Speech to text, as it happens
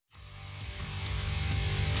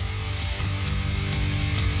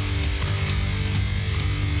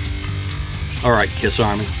All right, KISS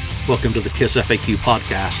Army, welcome to the KISS FAQ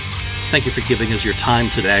podcast. Thank you for giving us your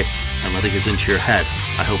time today and letting us into your head.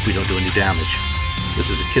 I hope we don't do any damage.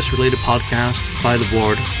 This is a KISS-related podcast by the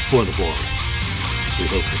board for the board. We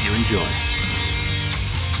hope that you enjoy.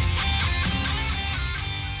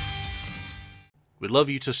 We'd love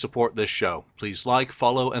you to support this show. Please like,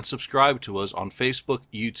 follow, and subscribe to us on Facebook,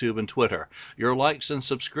 YouTube, and Twitter. Your likes and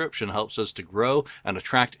subscription helps us to grow and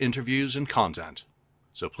attract interviews and content.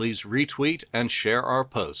 So please retweet and share our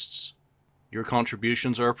posts. Your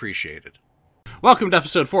contributions are appreciated. Welcome to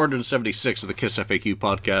episode 476 of the KISS FAQ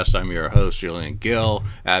podcast. I'm your host, Julian Gill,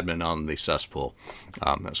 admin on the cesspool.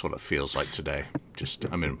 That's what it feels like today.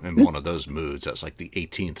 I'm in one of those moods. That's like the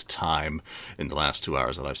 18th time in the last 2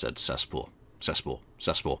 hours that I've said cesspool.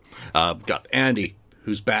 Got Andy,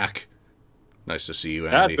 who's back. Nice to see you,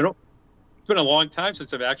 Andy. Yeah, it's been a long time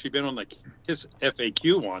since I've actually been on the KISS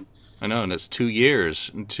FAQ one. I know, and it's 2 years,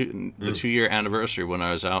 the 2-year anniversary when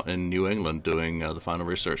I was out in New England doing the final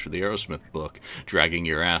research for the Aerosmith book, dragging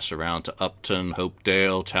your ass around to Upton,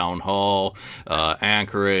 Hopedale, Town Hall,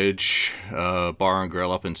 Anchorage, Bar and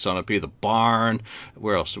Grill up in Sunapee, the Barn.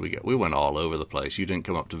 Where else did we go? We went all over the place. You didn't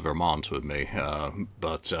come up to Vermont with me,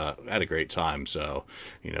 but had a great time. So,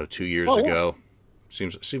 2 years ago,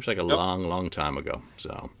 seems like a long time ago.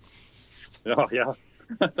 So. Oh, yeah,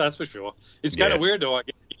 that's for sure. It's kind of weird, though.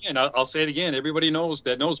 Again, I'll say it again. Everybody knows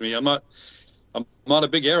me. I'm not a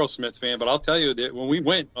big Aerosmith fan, but I'll tell you that when we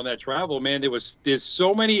went on that travel, man, there's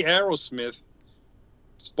so many Aerosmith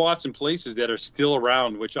spots and places that are still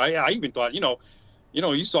around, which I even thought,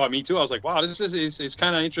 you saw me too. I was like, wow, it's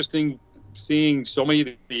kind of interesting seeing so many of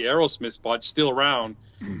the Aerosmith spots still around.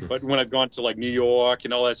 But when I've gone to like New York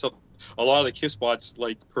and all that stuff, a lot of the KISS spots,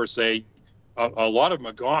 like per se, a lot of them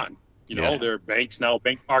are gone. They're bank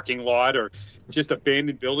parking lot, or just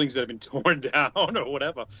abandoned buildings that have been torn down or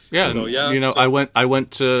whatever. Yeah, So, I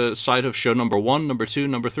went to side of show number 1, number 2,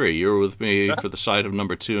 number 3. You were with me for the side of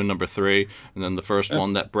number 2 and number 3, and then the first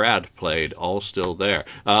one that Brad played, all still there.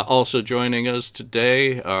 Also joining us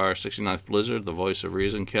today, our 69th Blizzard, the voice of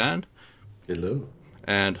reason, Ken. Hello.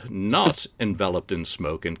 And not enveloped in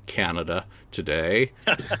smoke in Canada today,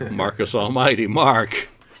 Marcus Almighty. Mark.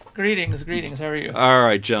 Greetings. How are you? All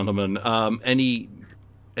right, gentlemen.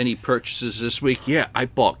 Any purchases this week? Yeah, I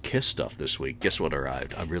bought KISS stuff this week. Guess what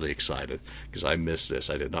arrived? I'm really excited because I missed this.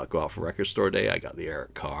 I did not go out for Record Store Day. I got the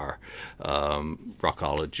Eric Carr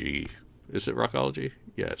Rockology. Is it Rockology?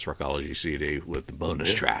 Yeah, it's Rockology CD with the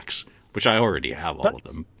bonus tracks, which I already have all of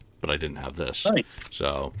them, but I didn't have this. Nice.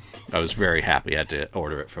 So I was very happy. I had to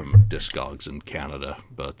order it from Discogs in Canada.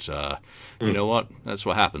 But you know what? That's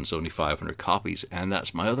what happens. Only 500 copies. And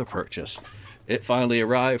that's my other purchase. It finally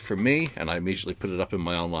arrived for me, and I immediately put it up in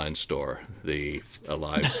my online store. The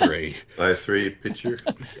Alive 3. Alive 3 picture?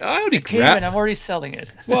 I'm already selling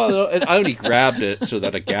it. Well, I only grabbed it so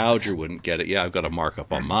that a gouger wouldn't get it. Yeah, I've got a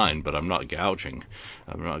markup on mine, but I'm not gouging.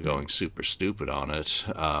 I'm not going super stupid on it.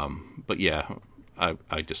 But yeah,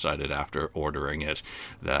 I decided after ordering it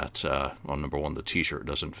that, number one, the t-shirt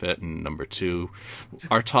doesn't fit, and number two,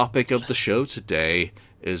 our topic of the show today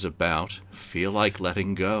is about Feel Like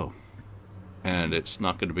Letting Go. And it's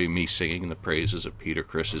not going to be me singing the praises of Peter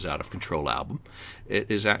Criss's Out of Control album.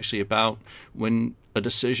 It is actually about when a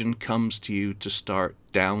decision comes to you to start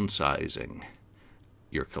downsizing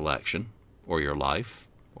your collection or your life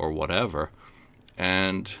or whatever.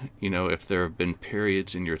 And, if there have been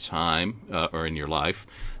periods in your time or in your life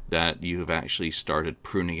that you have actually started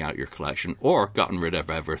pruning out your collection or gotten rid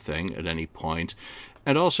of everything at any point.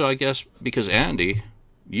 And also, I guess, because Andy,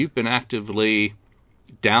 you've been actively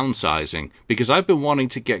downsizing, because I've been wanting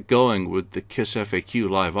to get going with the KISS FAQ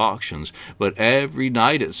live auctions, but every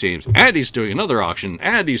night it seems Andy's doing another auction,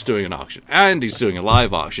 Andy's doing an auction, Andy's doing a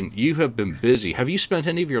live auction. You have been busy. Have you spent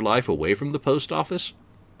any of your life away from the post office?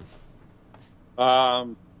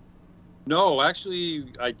 No,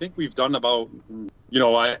 actually, I think we've done about,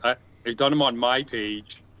 I've done them on my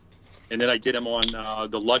page, and then I did them on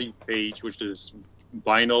the Luddy page, which is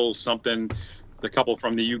vinyl something, the couple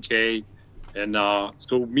from the UK. And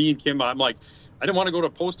so me and Kim, I'm like, I didn't want to go to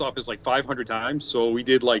the post office like 500 times. So we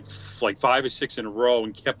did like 5 or 6 in a row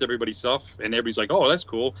and kept everybody's stuff. And everybody's like, oh, that's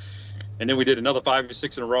cool. And then we did another 5 or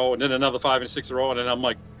 6 in a row, and then another 5 and 6 in a row. And then I'm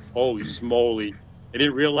like, holy smoly. I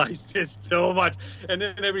didn't realize there's so much. And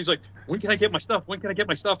then everybody's like, when can I get my stuff? When can I get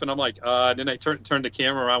my stuff? And I'm like, then I turned the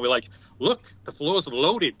camera around. We're like, look, the floor is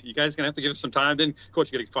loaded. You guys going to have to give us some time. Then, of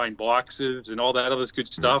course, you got to find boxes and all that other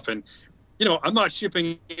good stuff. And, I'm not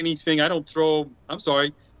shipping anything. I'm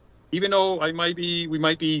sorry. Even though we might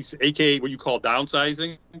be, aka what you call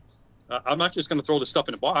downsizing, I'm not just going to throw the stuff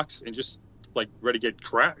in a box and just like ready to get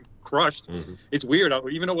crushed. Hmm. It's weird.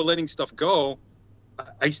 Even though we're letting stuff go,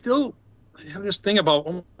 I still have this thing about,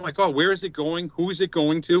 oh my God, where is it going? Who is it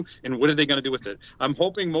going to? And what are they going to do with it? I'm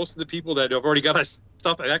hoping most of the people that have already got us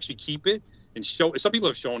stuff actually keep it and show. Some people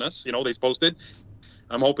have shown us, they posted.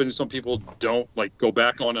 I'm hoping some people don't like go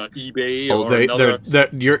back on eBay Oh, or they're another.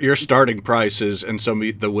 that your starting prices and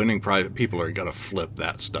the winning price people are gonna flip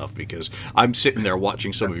that stuff because I'm sitting there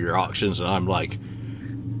watching some of your auctions and I'm like,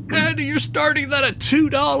 Andy, you're starting that at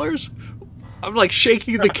 $2. I'm like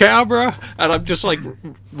shaking the camera and I'm just like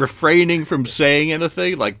refraining from saying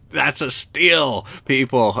anything. Like that's a steal,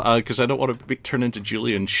 people, because I don't want to turn into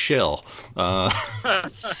Julian Shill. Some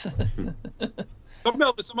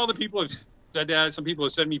other people have said that. Some people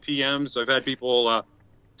have sent me PMs. I've had people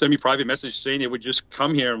send me private message saying they would just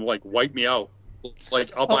come here and like wipe me out.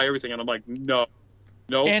 Like I'll buy Oh, everything, and I'm like, no,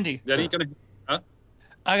 nope, Andy, that ain't gonna. Huh?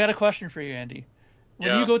 I got a question for you, Andy.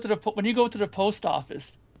 Yeah. When you go to the post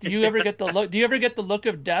office, do you ever get the look? Do you ever get the look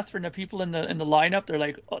of death from the people in the lineup? They're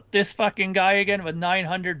like, oh, this fucking guy again with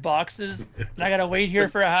 900 boxes, and I gotta wait here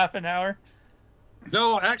for a half an hour.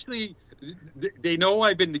 No, actually, they know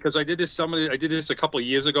I've been because I did this a couple of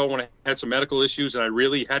years ago when I had some medical issues, and I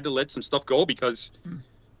really had to let some stuff go because Hmm.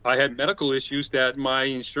 I had medical issues that my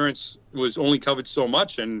insurance was only covered so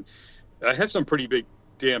much, and I had some pretty big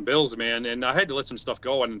damn bills, man, and I had to let some stuff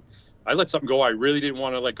go. And I let something go I really didn't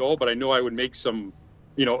want to let go, but I knew I would make some,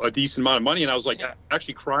 a decent amount of money. And I was like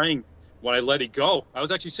actually crying when I let it go. I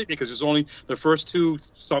was actually sitting there because it's only the first two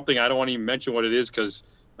something. I don't want to even mention what it is because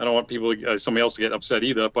I don't want people, somebody else to get upset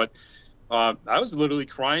either. But I was literally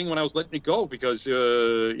crying when I was letting it go because, it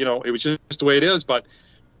was just the way it is. But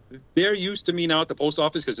they're used to me now at the post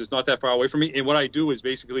office because it's not that far away from me. And what I do is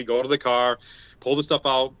basically go to the car, pull the stuff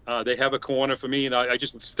out. They have a corner for me, and I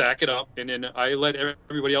just stack it up, and then I let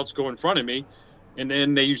everybody else go in front of me. And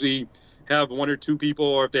then they usually have one or two people,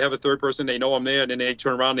 or if they have a third person, they know I'm there, and then they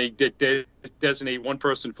turn around, they designate one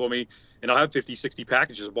person for me, and I'll have 50, 60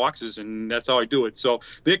 packages of boxes, and that's how I do it. So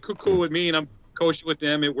they're cool with me, and I'm kosher with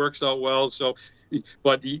them. It works out well. So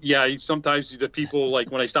but yeah, sometimes the people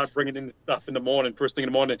like when I start bringing in the stuff in the morning, first thing in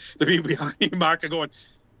the morning, the people behind me, Mark, are going,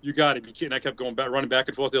 "You got to be kidding!" I kept going back, running back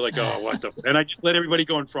and forth. They're like, "Oh, what the?" And I just let everybody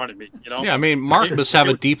go in front of me. Yeah, I mean, Mark It, must have it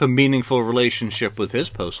a was deep and meaningful relationship with his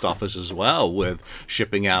post office as well, with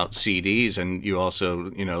shipping out CDs, and you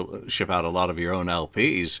also, ship out a lot of your own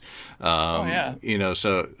LPs. Oh yeah,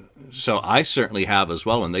 So I certainly have as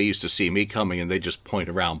well. And they used to see me coming, and they just point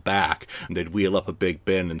around back, and they'd wheel up a big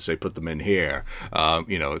bin and say, "Put them in here."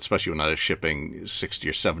 Especially when I was shipping 60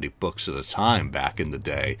 or 70 books at a time back in the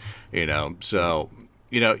day. You know,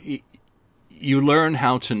 you learn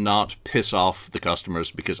how to not piss off the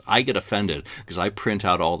customers because I get offended because I print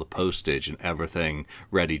out all the postage and everything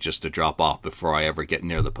ready just to drop off before I ever get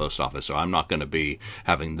near the post office. So I'm not going to be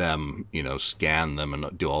having them, scan them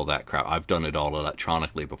and do all that crap. I've done it all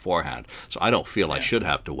electronically beforehand. So I don't feel I yeah, should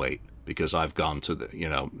have to wait because I've gone to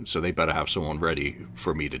so they better have someone ready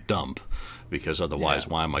for me to dump because otherwise, yeah,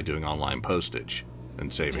 why am I doing online postage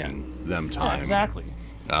and yeah. saving them Yeah, time? exactly.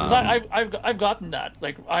 Because I've gotten that.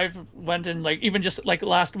 Like I've went in like even just like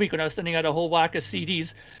last week when I was sending out a whole whack of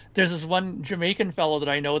CDs. There's this one Jamaican fellow that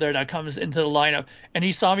I know there that comes into the lineup, and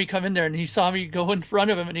he saw me come in there, and he saw me go in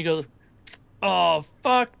front of him, and he goes, "Oh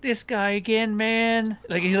fuck this guy again, man!"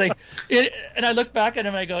 Like he's like, and I look back at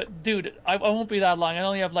him and I go, "Dude, I won't be that long. I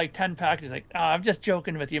only have like 10 packages." Like, I'm just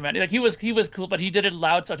joking with you, man. Like he was cool, but he did it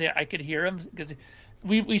loud so I could hear him because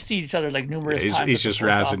we see each other like Yeah, numerous times he's at the just post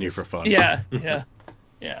razzing you for office. fun. Yeah, yeah,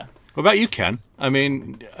 yeah. What about you, Ken? I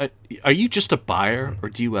mean, are you just a buyer or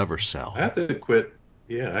do you ever I sell? have to quit.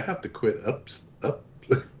 Yeah, I have to quit up,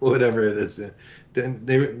 whatever it is. Then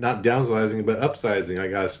they not downsizing, but upsizing. I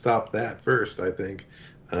got to stop that first, I think.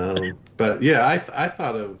 But yeah, I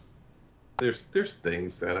thought of there's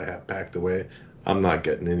things that I have packed away. I'm not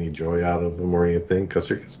getting any joy out of them or anything because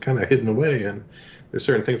they're just kind of hidden away. And there's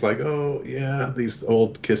certain things like, oh yeah, these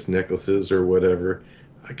old Kiss necklaces or whatever.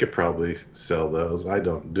 I could probably sell those. I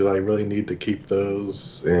don't. Do I really need to keep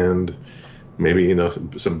those? And maybe a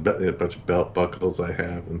bunch of belt buckles I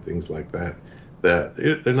have and things like that. That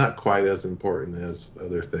they're not quite as important as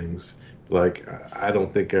other things. Like I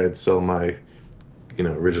don't think I'd sell my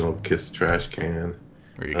original Kiss trash can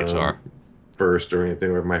Or your um, guitar? first or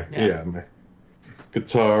anything, or Yeah. my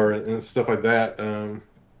guitar and stuff like that.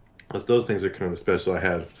 As those things are kind of special I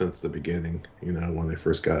had since the beginning, when I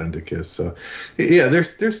first got into Kiss. So, yeah,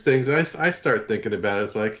 there's things I start thinking about it.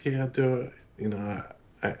 It's like, yeah,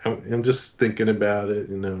 I'm just thinking about it,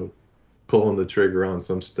 pulling the trigger on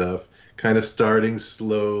some stuff, kind of starting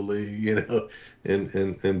slowly,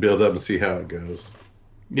 and build up and see how it goes.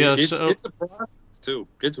 Yeah, so it's a process. too.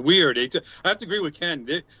 It's weird. I have to agree with Ken.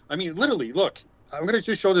 I mean, literally, look, I'm gonna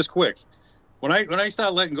just show this quick. When I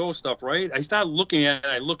start letting go of stuff, right? I start looking at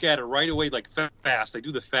it. I look at it right away, like fast. I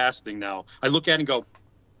do the fast thing now. I look at it and go,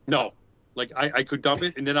 no, like I could dump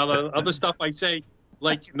it, and then other stuff I say,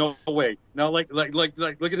 like no way. Now, look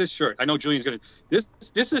at this shirt. I know Julian's gonna. This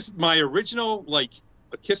this is my original like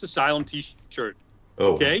a Kiss Asylum T-shirt.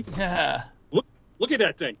 Oh wow, Okay, Yeah. look look at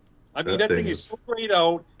that thing. I mean, that that thing thing is is so grayed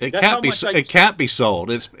out. It That's can't how be. much I It used to. can't be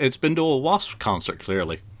sold. It's been to a Wasp concert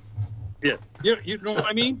clearly. Yeah, you know what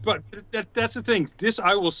I mean. But that's the thing. This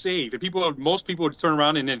I will save. And most people would turn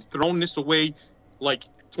around and then thrown this away, like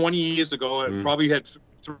 20 years ago. mm, Probably had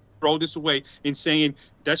throw this away and saying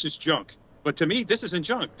that's just junk. But to me, this isn't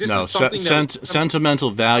junk. This No, is something that was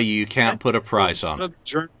sentimental value. You can't that's put a part price on. of the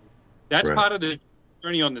journey. That's right. part of the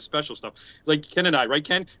journey on the special stuff. Like Ken and I, right,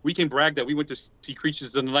 Ken? We can brag that we went to see Creatures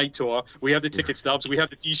of the Night tour. We have the ticket stubs. We have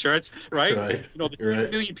the T-shirts, right? Right, You know, the 6 right.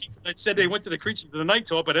 million people that said they went to the Creatures of the Night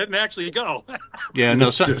tour, but didn't actually go. Yeah, no.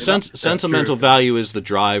 That's true. You know, That's Sentimental true. value is the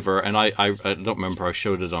driver, and I don't remember. I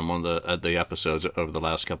showed it on one of the episodes over the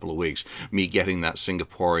last couple of weeks. Me getting that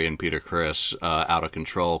Singaporean Peter Criss out of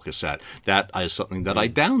control cassette. That is something that I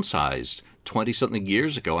Mm, downsized 20 something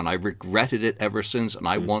years ago, and I regretted it ever since, and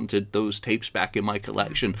I mm, wanted those tapes back in my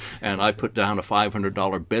collection, and I put down a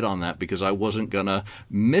 $500 bid on that because I wasn't gonna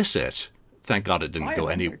miss it. Thank God it didn't go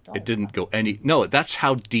any. It $500. didn't go any. No, that's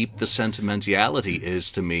how deep the sentimentality is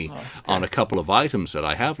to me Oh, on okay. a couple of items that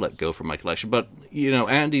I have let go from my collection. But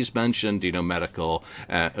Andy's mentioned medical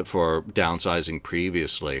for downsizing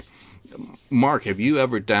previously. Mark, have you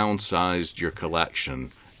ever downsized your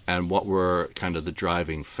collection? And what were kind of the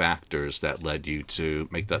driving factors that led you to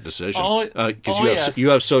make that decision? Oh, Because oh you yes.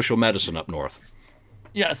 have social medicine up north.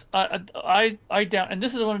 Yes, I down, and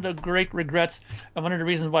this is one of the great regrets, and one of the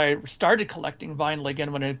reasons why I started collecting vinyl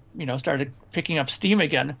again when it, started picking up steam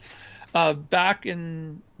again, back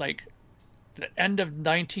in like the end of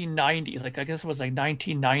 1990s, like I guess it was like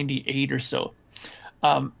 1998 or so.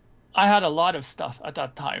 Um, I had a lot of stuff at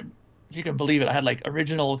that time, if you can believe it. I had like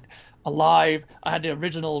original Alive, I had the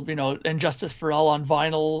original, Injustice for All on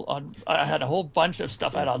vinyl. I had a whole bunch of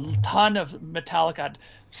stuff. I had a ton of Metallica, I had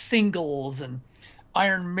singles and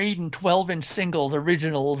Iron Maiden 12-inch singles,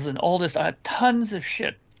 originals, and all this. I had tons of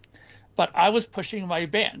shit. But I was pushing my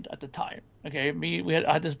band at the time. Okay,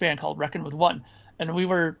 I had this band called Reckon with One, and we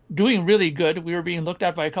were doing really good. We were being looked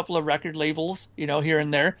at by a couple of record labels, here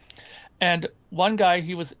and there. And one guy,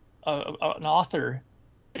 he was an author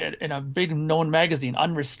in a big known magazine,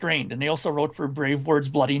 Unrestrained, and they also wrote for Brave Words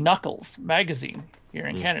Bloody Knuckles magazine here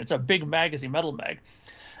in mm. Canada. It's a big magazine, metal mag.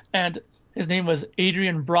 And his name was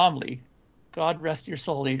Adrian Bromley. God rest your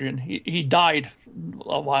soul, Adrian. He died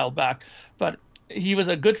a while back, but he was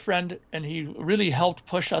a good friend and he really helped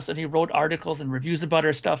push us. And he wrote articles and reviews about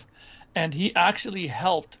our stuff. And he actually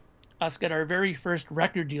helped us get our very first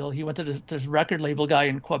record deal. He went to this record label guy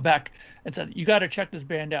in Quebec and said, "You got to check this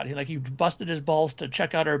band out." He busted his balls to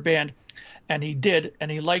check out our band, and he did, and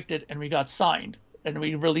he liked it, and we got signed. And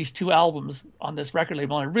we released 2 albums on this record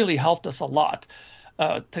label, and it really helped us a lot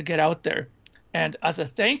to get out there. And as a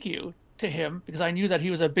thank you to him, because I knew that he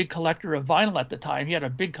was a big collector of vinyl at the time, he had a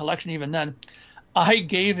big collection even then. I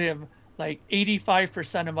gave him like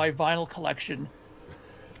 85% of my vinyl collection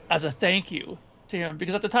as a thank you to him,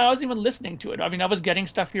 because at the time I wasn't even listening to it. I mean, I was getting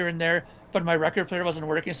stuff here and there, but my record player wasn't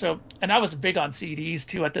working. So, and I was big on CDs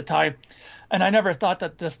too at the time, and I never thought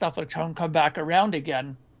that this stuff would come back around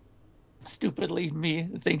again. Stupidly, me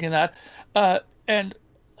thinking that, and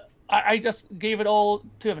I just gave it all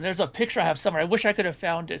to him. And there's a picture I have somewhere. I wish I could have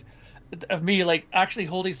found it of me like actually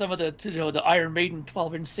holding some of the Iron Maiden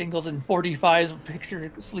 12-inch singles and 45s,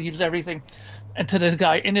 picture sleeves, everything, and to this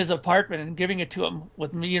guy in his apartment and giving it to him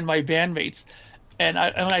with me and my bandmates. And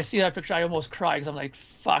when I see that picture, I almost cry because I'm like,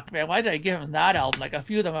 fuck, man, why did I give him that album? Like a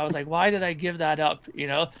few of them, I was like, why did I give that up?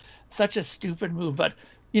 Such a stupid move. But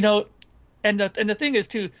you know, and the thing is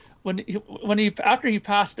too, when he after he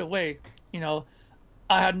passed away, you know,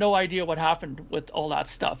 I had no idea what happened with all that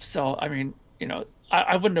stuff. So I mean,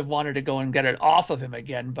 I wouldn't have wanted to go and get it off of him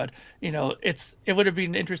again. But it would have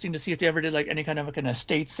been interesting to see if they ever did like any kind of like an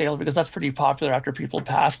estate sale, because that's pretty popular after people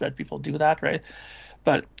pass, that people do that, right?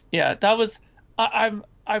 But yeah, that was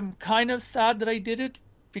I'm kind of sad that I did it,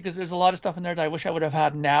 because there's a lot of stuff in there that I wish I would have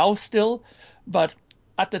had now still. But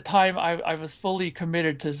at the time, I was fully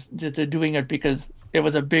committed to doing it because it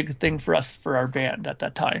was a big thing for us, for our band at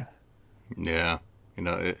that time. Yeah.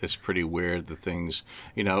 It's pretty weird the things,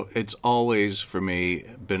 it's always for me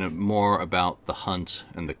been more about the hunt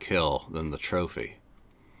and the kill than the trophy.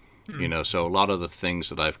 Hmm. So a lot of the things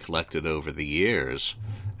that I've collected over the years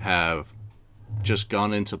have just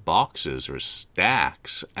gone into boxes or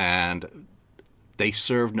stacks, and they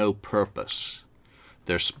serve no purpose.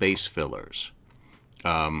 They're space fillers.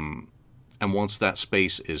 And once that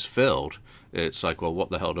space is filled, it's like, well, what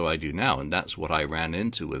the hell do I do now? And that's what I ran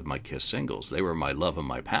into with my Kiss singles. They were my love and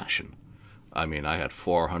my passion. I mean, I had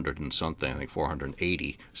 400 and something, I think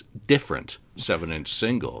 480 different 7-inch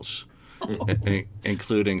singles,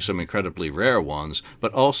 including some incredibly rare ones,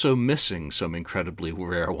 but also missing some incredibly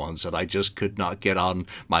rare ones that I just could not get on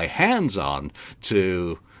my hands on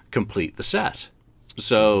to complete the set.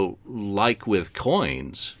 So, like with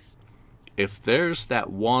coins, if there's that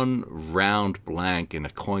one round blank in a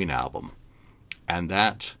coin album and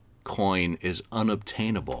that coin is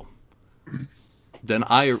unobtainable, then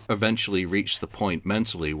I eventually reach the point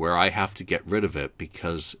mentally where I have to get rid of it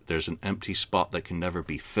because there's an empty spot that can never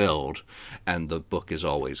be filled and the book is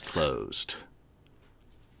always closed.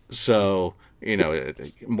 So,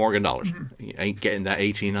 Morgan dollars. You ain't getting that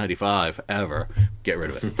 1895 ever. Get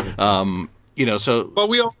rid of it. So But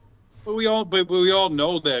we all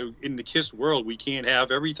know that in the Kiss world we can't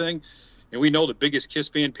have everything, and we know the biggest Kiss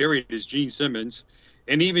fan period is Gene Simmons,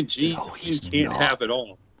 and even Gene no, he's can't not. have it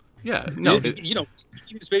all. Yeah, no,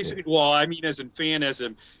 Gene is basically, well, I mean, as a fan,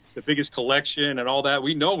 the biggest collection and all that,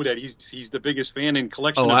 we know that he's the biggest fan and oh,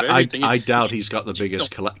 collection of everything. I And doubt he's got the Gene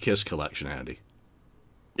biggest don't, Kiss collection, Andy.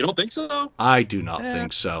 you don't think so? I do not Eh,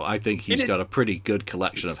 think so. I think and he's got a pretty good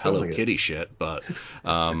collection He's of Hello selling it. Kitty shit, but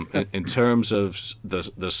in terms of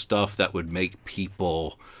the stuff that would make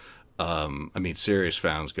people, I mean, serious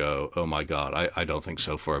fans go, "Oh my God!" I don't think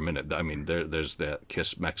so for a minute. I mean, there's the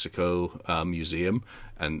Kiss Mexico museum,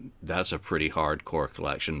 and that's a pretty hardcore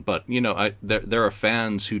collection. But there are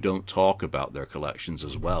fans who don't talk about their collections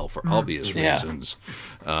as well for obvious Yeah. reasons.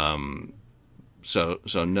 So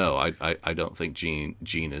no, I don't think Gene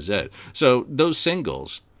is it. So those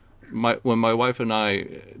singles, when my wife and I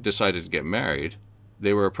decided to get married,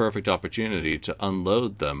 they were a perfect opportunity to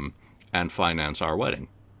unload them and finance our wedding.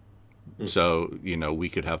 So we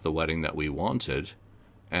could have the wedding that we wanted,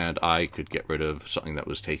 and I could get rid of something that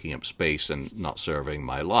was taking up space and not serving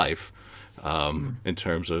my life, in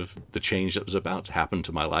terms of the change that was about to happen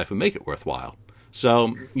to my life and make it worthwhile.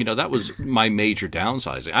 So, that was my major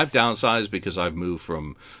downsizing. I've downsized because I've moved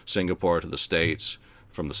from Singapore to the States,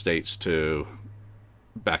 from the States to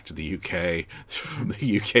back to the UK, from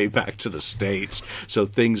the UK back to the States. So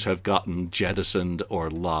things have gotten jettisoned or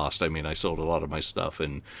lost. I mean, I sold a lot of my stuff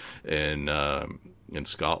in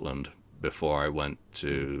Scotland before I went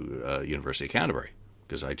to University of Canterbury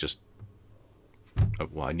because I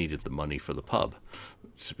needed the money for the pub,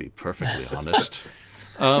 to be perfectly honest.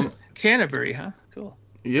 Canterbury, huh? Cool.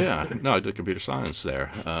 Yeah, no, I did computer science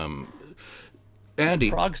there. The Andy,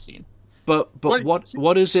 prog scene. but what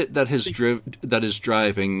what is it that is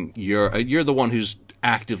driving you're the one who's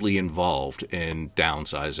actively involved in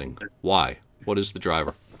downsizing? Why? What is the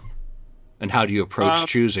driver? And how do you approach um,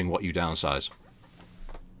 choosing what you downsize?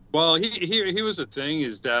 well, here was the thing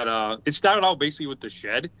is that it started out basically with the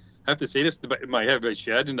shed. I have to say this, my have a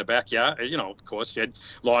shed in the backyard, of course, shed,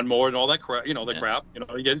 lawnmower and all that crap, the Yeah. crap,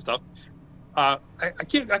 you get stuff. I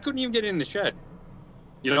couldn't even get in the shed.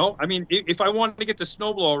 I mean, if I wanted to get the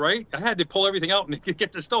snowblower right, I had to pull everything out and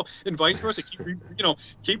get the snow, and vice versa.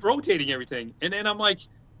 Keep rotating everything. And then I'm like,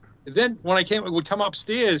 then when would come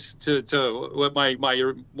upstairs to what my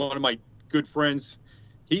one of my good friends,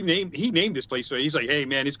 he named this place. So he's like, hey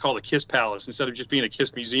man, it's called the Kiss Palace instead of just being a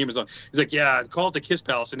Kiss museum or something. He's like, yeah, call it the Kiss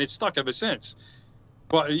Palace, and it's stuck ever since.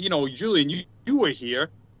 But Julian, you were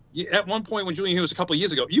here. At one point when Julian here was a couple of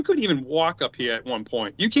years ago, you couldn't even walk up here at one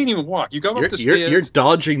point. You can't even walk. You go up the You're stairs.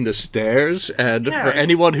 dodging the stairs, and for Yeah,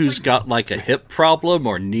 anyone it's who's like got like a hip problem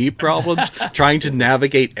or knee problems, trying to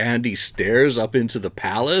navigate Andy's stairs up into the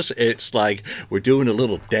palace, it's like we're doing a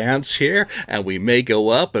little dance here, and we may go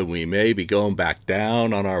up, and we may be going back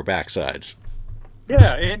down on our backsides.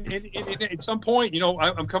 yeah, and at some point,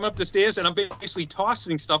 I'm coming up the stairs and I'm basically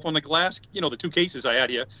tossing stuff on the glass. The two cases I had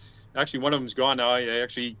here. Actually, one of them's gone now. I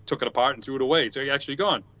actually took it apart and threw it away. It's actually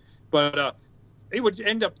gone. But it would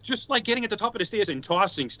end up just like getting at the top of the stairs and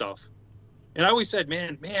tossing stuff. And I always said,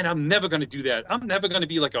 man, I'm never going to do that. I'm never going to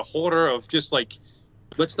be like a hoarder of just like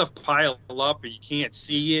let stuff pile up and you can't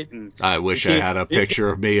see it and I you wish I can't. had a picture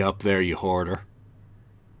of me up there, you hoarder.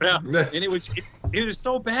 Yeah, and it was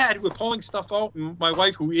so bad. We're pulling stuff out. And my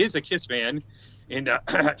wife, who is a Kiss fan, and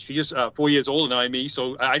she is 4 years older than me,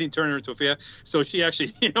 so I didn't turn her into a fan. So she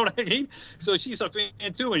actually, you know what I mean. So she's a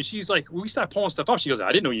fan too, and she's like, we start pulling stuff out. She goes,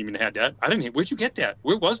 I didn't know you even had that. I didn't. Where'd you get that?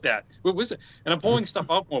 Where was that? Where was it? And I'm pulling stuff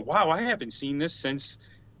out. Going, wow, I haven't seen this since.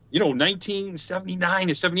 1979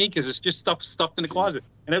 or 78 because it's just stuff stuffed in the closet.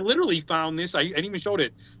 Jeez. And I literally found this. I even showed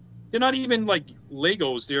it. They're not even like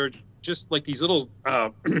Legos. They're just like these little.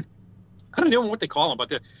 I don't know what they call them, but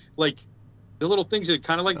they're like the little things that are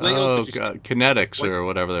kind of like Legos, Oh but you god, kinetics like or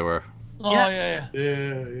whatever they were. Oh yeah. yeah,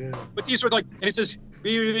 Yeah, yeah. But these were like, and it says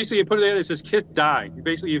basically you put it there. It says Kiss Die.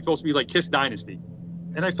 Basically, you're supposed to be like Kiss Dynasty.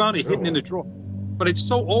 And I found it Oh hidden in wow. the drawer, but it's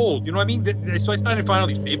so old. You know what I mean? So I started to find all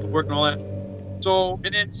these paperwork and all that. So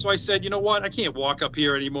and then so I said, you know what? I can't walk up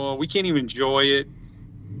here anymore. We can't even enjoy it.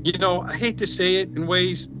 I hate to say it in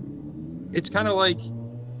ways. It's kind of like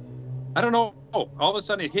I don't know. All of a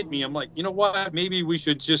sudden it hit me. I'm like, you know what? Maybe we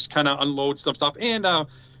should just kind of unload some stuff. And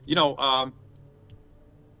you know, um,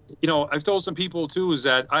 I've told some people too is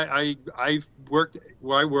that I've worked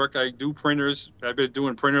where I work. I do printers. I've been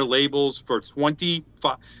doing printer labels for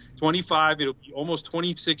 25. It'll be almost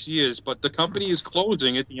 26 years. But the company is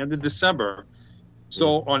closing at the end of December. Mm.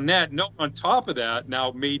 So on that note, on top of that,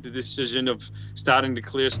 now made the decision of starting to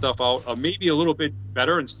clear stuff out, maybe a little bit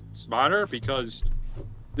better and smarter because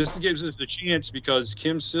this gives us a chance because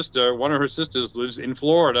Kim's sister, one of her sisters, lives in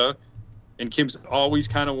Florida, and Kim's always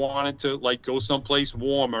kind of wanted to like go someplace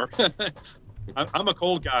warmer. I'm a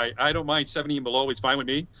cold guy. I don't mind 70 and below. It's fine with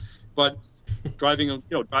me. But driving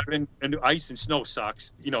into ice and snow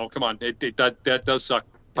sucks. Come on, that does suck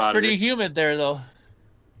it's part of pretty it. humid there though.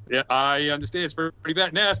 Yeah, I understand. It's pretty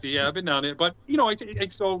bad, nasty. Yeah, I've been down there, but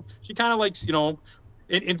so she kind of likes,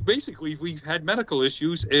 and basically we've had medical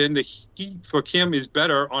issues, and the heat for Kim is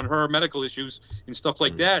better on her medical issues and stuff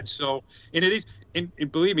like Mm. that. So, and it is, and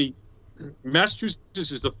believe me,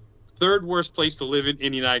 Massachusetts is the third worst place to live in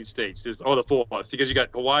the United States. The fourth because you got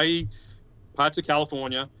Hawaii, parts of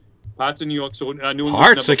California, parts of New York. So New England's Parts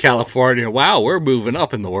number of four. California. Wow, we're moving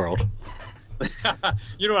up in the world.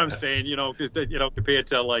 You know what I'm saying? Compared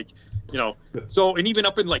to like, you know, so and even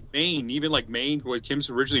up in like Maine, where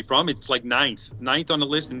Kim's originally from, it's like ninth on the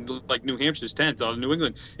list, and like New Hampshire's 10th. New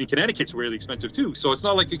England and Connecticut's really expensive too. So it's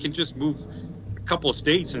not like you can just move a couple of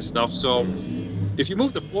states and stuff. So if you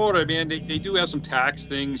move to Florida, man, they do have some tax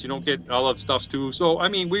things. You don't get all that stuff too. So I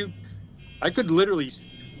mean, I could literally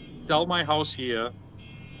sell my house here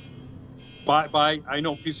I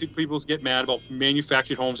know people get mad about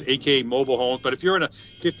manufactured homes, aka mobile homes, but if you're in a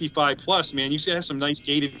 55 plus, man, you should have some nice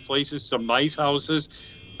gated places, some nice houses.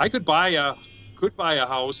 I could buy a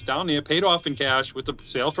house down there, paid off in cash with the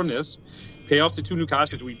sale from this, pay off the two new cars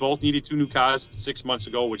because we both needed two new cars 6 months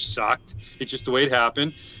ago, which sucked. It's just the way it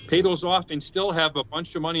happened. Pay those off and still have a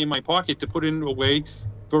bunch of money in my pocket to put in away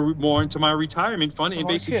for more into my retirement fund For and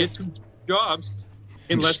more basically get kiss. two jobs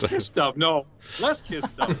and less kiss stuff. No, less kiss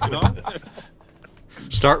stuff.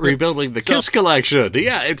 Start rebuilding the So Kiss collection.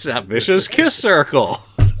 Yeah, it's a vicious Kiss circle.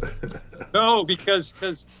 no, because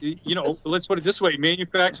let's put it this way: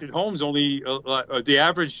 manufactured homes only the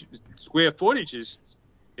average square footage is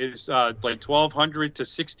like 1,200 to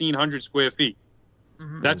 1,600 square feet.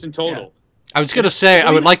 Hmm. That's in Yeah. total. I was And gonna say believe me,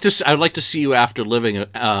 I would like to see you after living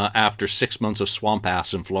after 6 months of swamp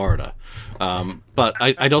ass in Florida, but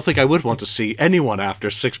I don't think I would want to see anyone after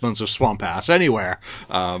 6 months of swamp ass anywhere.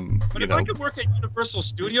 but if I could work at Universal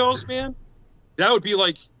Studios, man, that would be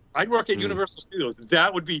like I'd work at Mm. Universal Studios.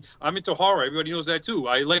 That would be. I'm into horror. Everybody knows that too.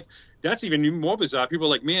 I like. That's even more bizarre. People are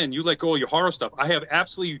like, man, you let go of your horror stuff. I have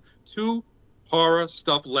absolutely two horror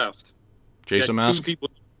stuff left Jason that two Mask. people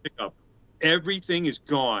pick up. Everything is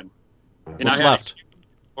gone, and I What's had a left? huge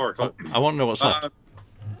horror cult. I want to know what's left. Uh,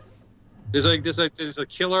 there's a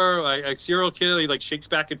killer, a serial killer. He like shakes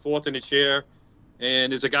back and forth in a chair,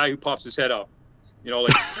 and there's a guy who pops his head up.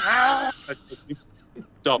 Like ah.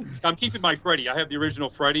 So I'm keeping my Freddy. I have the original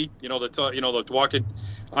Freddy. The walking.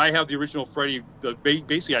 I have the original Freddy.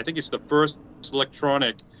 Basically, I think it's the first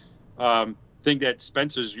electronic thing that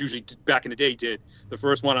Spencer's usually back in the day did. The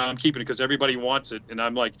first one I'm keeping because everybody wants it, and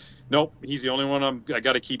I'm like, nope, he's the only one I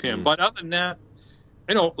got to keep him. Mm. But other than that,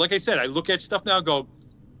 like I said, I look at stuff now, and go,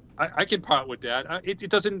 I can part with that. It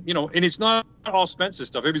doesn't, and it's not all Spencer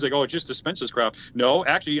stuff. Everybody's like, oh, it's just the Spencer's crap. No,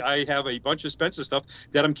 actually, I have a bunch of Spencer stuff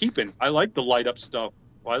that I'm keeping. I like the light up stuff.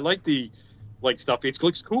 I like the stuff. It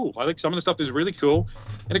looks cool. I like some of the stuff is really cool.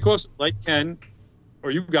 And of course, like Ken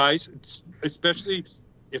or you guys, especially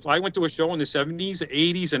if I went to a show in the 70s,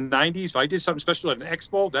 80s, and 90s, if I did something special at an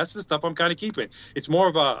expo, that's the stuff I'm kind of keeping. It's more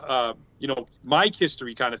of my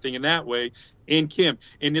history kind of thing in that way. And Kim,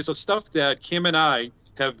 and there's a stuff that Kim and I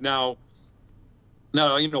have now,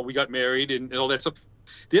 we got married and all that stuff.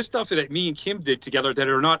 There's stuff that me and Kim did together that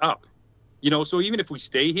are not up. So even if we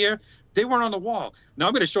stay here, they weren't on the wall. Now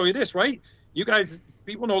I'm going to show you this, right? You guys,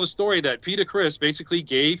 people know the story that Peter Criss basically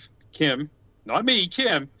gave Kim, not me,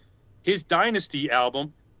 Kim, his Dynasty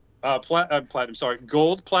album. platinum, sorry,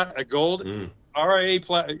 gold Mm.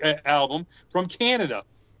 album from Canada,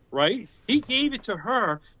 right? He gave it to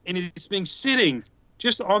her, and it's been sitting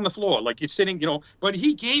just on the floor, like it's sitting, But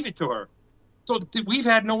he gave it to her, so we've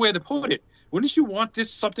had nowhere to put it. Wouldn't you want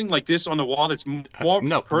something like this on the wall that's more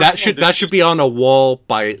No, that personal should than that should just? be on a wall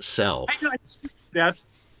by I know, itself. that's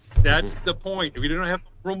that's the point. We don't have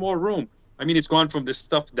more room. I mean, it's gone from this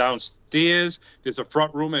stuff downstairs. There's a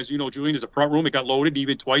front room, as you know, Julian. There's a front room. It got loaded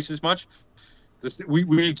even twice as much. We said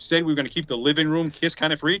we were going to keep the living room Kiss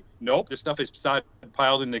kind of free. Nope, the stuff is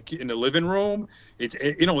piled in the living room. It's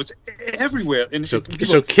everywhere. And people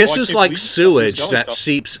So go, "Oh, Kiss I is can't like believe you're sewage selling that stuff."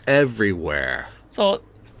 seeps everywhere. So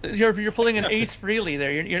you're pulling an ace freely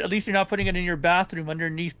there. At least you're not putting it in your bathroom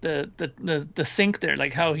underneath the sink there,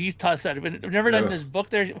 like how he tossed that. Whenever that in Oh, his book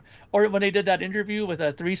there, or when they did that interview with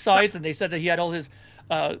Three Sides, and they said that he had all his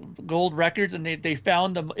gold records, and they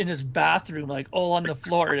found them in his bathroom, like all on the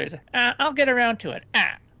floor. They said, I'll get around to it.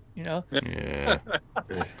 You know. Yeah.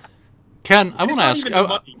 eh, Ken, I And want it's to not ask even the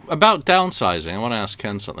money. about downsizing. I want to ask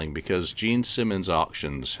Ken something because Gene Simmons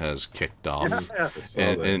Auctions has kicked mm, off I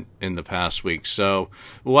saw that. in the past week. So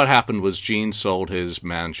what happened was Gene sold his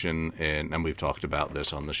mansion in, and we've talked about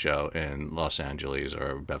this on the show, in Los Angeles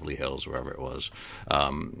or Beverly Hills, wherever it was,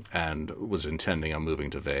 and was intending on moving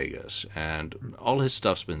to Vegas. And all his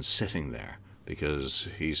stuff's been sitting there because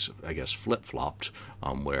he's, I guess, flip flopped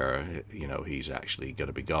on where he's actually going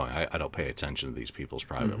to be going. I don't pay attention to these people's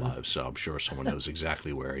private Hmm. lives, so I'm sure someone knows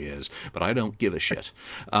exactly where he is, but I don't give a shit.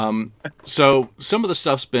 So some of the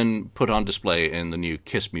stuff's been put on display in the new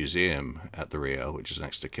Kiss Museum at the Rio, which is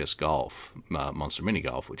next to Kiss Golf, Monster Mini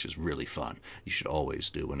Golf, which is really fun. You should always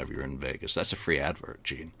do whenever you're in Vegas. That's a free advert,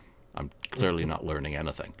 Gene. I'm clearly not learning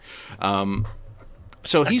anything.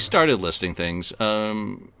 So he started listing things.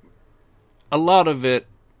 A lot of it,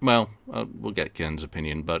 well, we'll get Ken's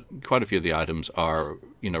opinion, but quite a few of the items are,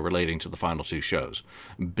 relating to the final two shows.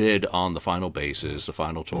 Bid on the final bases, the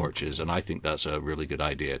final torches, and I think that's a really good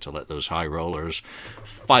idea to let those high rollers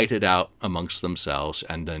fight it out amongst themselves,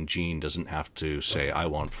 and then Gene doesn't have to say, I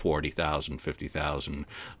want 40,000, 50,000.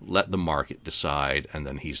 Let the market decide, and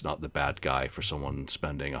then he's not the bad guy for someone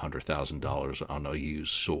spending $100,000 on a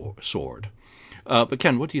used sword. But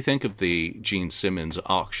Ken, what do you think of the Gene Simmons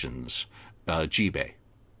auctions? G-Bay.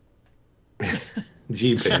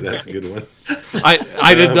 GPay, that's a good one.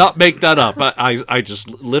 I did um, not make that up. I just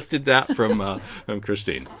lifted that from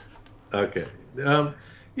Christine. okay. Um,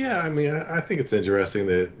 yeah, I mean, I think it's interesting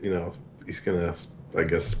that he's gonna, I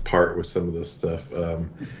guess, part with some of this stuff.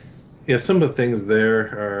 Yeah, some of the things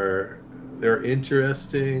there they're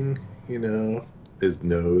interesting. His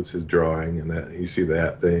notes, his drawing, and that you see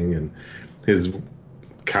that thing, and his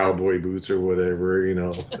cowboy boots or whatever.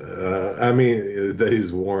 I mean, that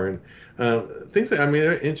he's worn. Things I mean,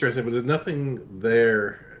 they're interesting, but there's nothing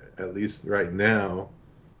there, at least right now,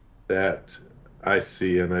 that I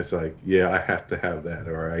see and I was like, yeah, I have to have that,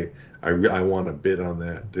 or I want to bid on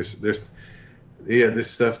that. There's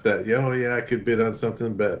stuff that oh yeah, I could bid on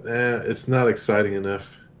something, but it's not exciting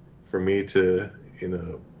enough for me to you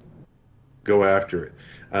know go after it.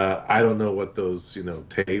 I don't know what those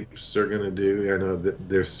tapes are gonna do. I know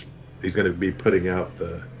that he's gonna be putting out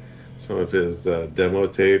some of his demo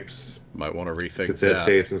tapes, Might want to rethink cassette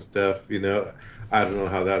that. tapes and stuff. I don't know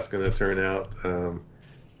how that's gonna turn out.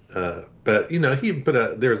 But he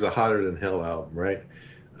put there's a Hotter Than Hell album, right?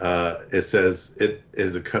 It says it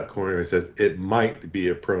is a cut corner. It says it might be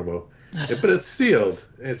a promo, but it's sealed.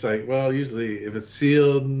 It's like, well, usually if it's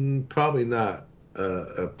sealed, probably not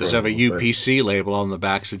a Does it have a promo. But UPC label on the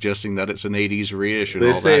back suggesting that it's an 80s reissue and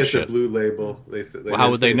they all say that it's a shit? blue label. They say Well, how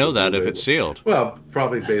they would say they it's a know blue that if it's label. sealed? Well,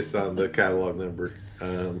 probably based on the catalog number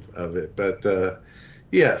of it. But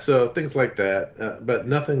yeah, so things like that. But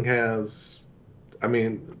nothing has. I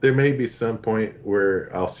mean, there may be some point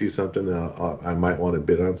where I'll see something and I might want to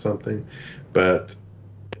bid on something, but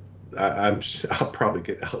I'll probably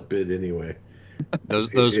get outbid anyway.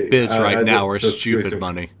 Those bids right now are So it's gonna be stupid some.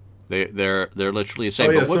 money. They're literally Oh insane.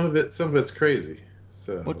 yeah, But what some of it's crazy.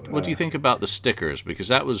 So what do you think about the stickers? Because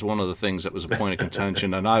that was one of the things that was a point of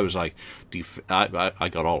contention, and I was like, I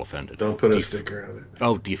got all offended. don't put a Def- sticker on it.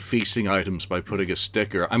 oh, defacing items by putting a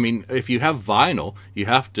sticker. I mean, if you have vinyl, you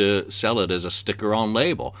have to sell it as a sticker on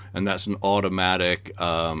label, and that's an automatic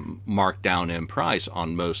markdown in price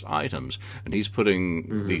on most items. And he's putting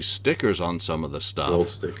Hmm. these stickers on some of the Gold stuff.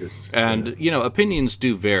 stickers. Yeah. And opinions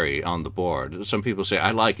do vary on the board. Some people say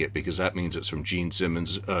I like it because that means it's from Gene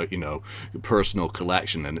Simmons, personal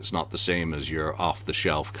collection, and it's not the same as your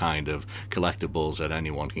off-the-shelf kind of collectibles that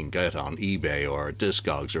anyone can get on eBay or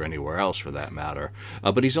Discogs or anywhere else for that matter.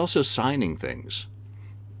 But he's also signing things.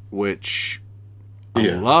 which a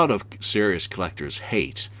Yeah. lot of serious collectors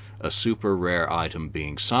hate. A super rare item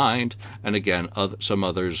being signed, and again, some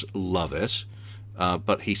others love it.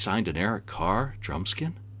 But he signed an Eric Carr drum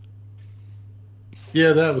skin.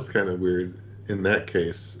 Yeah, that was kind of weird in that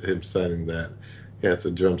case, him signing that. Yeah, it's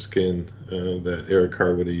a drum skin that Eric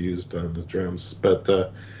Carr would have used on his drums. But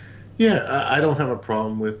yeah, I don't have a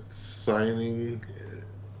problem with signing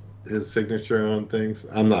his signature on things.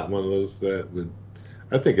 I'm not one of those that would.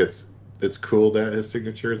 I think it's cool that his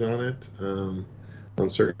signature is on it on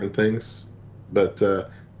certain things, but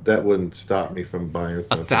that wouldn't stop me from buying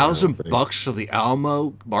A something. I don't thousand think. bucks for the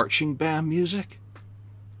Alamo marching band music.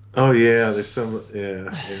 Oh yeah, there's some.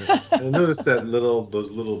 Yeah, yeah. I noticed that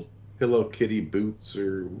those little Hello Kitty boots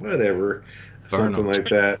or whatever, Burn something them. like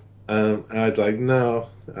that. I'd like no,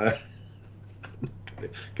 I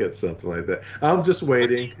get something like that. I'm just I mean,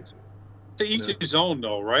 waiting. to You each know. his own,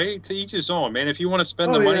 though, right? To each his own, man. If you want to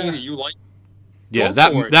spend Oh the money that yeah, you like, Yeah, go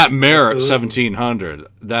that for it. that mirror at absolutely. 1700.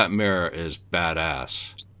 That mirror is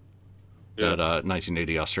badass. Yeah. That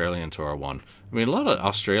 1980 Australian tour one. I mean, a lot of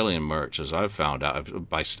Australian merch, as I've found out.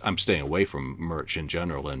 I'm staying away from merch in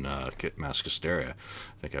general in Mascasteria.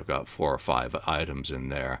 I think I've got 4 or 5 items in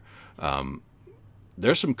there.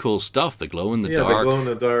 There's some cool stuff. The glow in the Yeah, the dark. glow in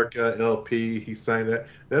the dark LP. He signed that.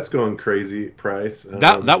 That's going crazy price.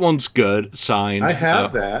 That one's good. I Signed.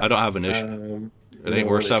 have I don't that. have an issue. It ain't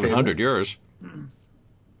worth When it came 700. out. Yours.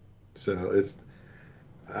 So it's.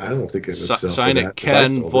 I don't think it would sell for Sign it, that if I Ken.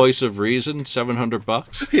 sold it. Voice of Reason.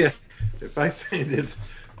 $700. Yeah, if I signed it,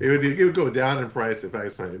 it would go down in price if I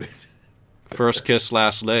signed First it. Kiss,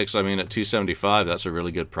 Last Licks. I mean, at 275, that's a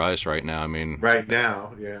really good price right now. I mean, Right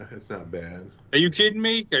now, yeah, it's not bad. Are you kidding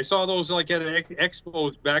me? I saw those like at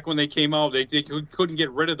expos back when they came out. They couldn't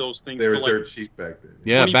get rid of those things They for were like dirt cheap back then.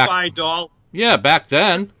 yeah, $25. back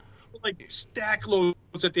then. Like stack loads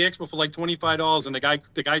at the expo for like $25, and the guy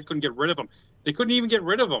couldn't get rid of them. They couldn't even get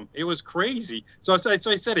rid of them. It was crazy. So I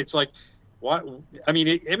said it's like what I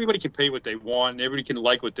mean. Everybody can pay what they want. And everybody can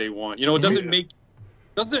like what they want. You know, it Mhm. doesn't Yeah, make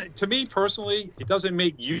doesn't to me personally. It doesn't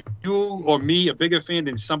make you or me a bigger fan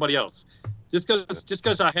than somebody else. Just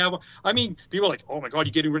because I have. I mean, people are like, oh my god,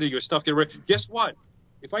 you're getting rid of your stuff. Get rid. Guess what?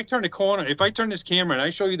 If I turn the corner, if I turn this camera and I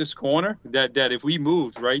show you this corner, that if we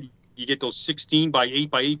moved, right, you get those 16 by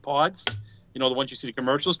 8 by 8 pods, the ones you see the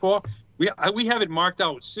commercials for. We have it marked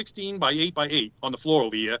out 16 by 8 by 8 on the floor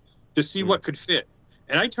over here to see mm, what could fit.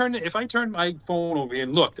 And if I turn my phone over here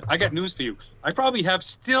and look, I got news for you. I probably have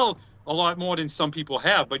still a lot more than some people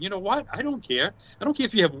have. But you know what? I don't care. I don't care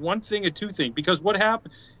if you have one thing or two things, because what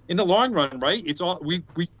happened in the long run, right? It's all we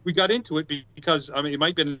got into it because I mean it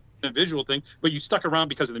might be a visual thing, but you stuck around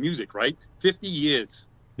because of the music, right? 50 years,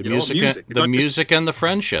 music. It's The not just music and the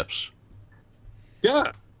friendships.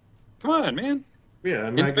 yeah. Come on, man. yeah.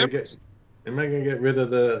 In memories. Am I gonna get rid of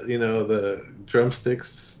the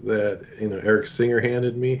drumsticks that Eric Singer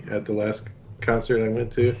handed me at the last concert I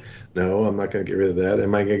went to? No, I'm not gonna get rid of that.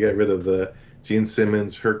 Am I gonna get rid of the Gene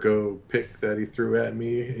Simmons Herco pick that he threw at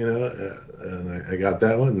me? And I got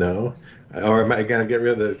that one. No, or am I gonna get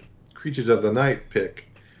rid of the Creatures of the Night pick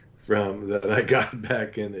from that I got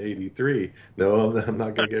back in '83? No, I'm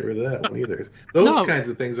not gonna get rid of that one either. Those No, kinds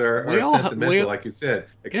of things are we sentimental, like you said,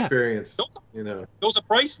 yeah. experience. Those those are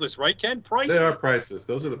priceless, right, Ken? They are Priceless. priceless.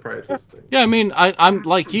 Those are the priceless things. Yeah, I mean, I'm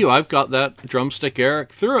like you. I've got that drumstick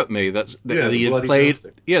Eric threw at me. That Yeah, the he had bloody played.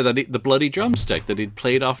 drumstick. Yeah, the bloody drumstick that he'd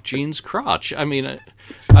played off Gene's crotch. I mean,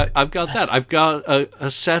 I've got that. I've got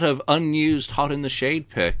a set of unused Hot in the Shade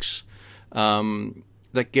picks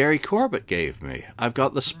that Gary Corbett gave me. I've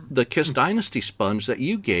got the Kiss Dynasty sponge that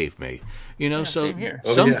you gave me. Yeah, So same here.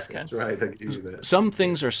 Oh some yeah, Thanks, Ken. that's right. I gave you that. some Yeah,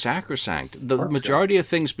 things are sacrosanct. The Mark's got majority of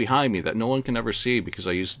things behind me that no one can ever see because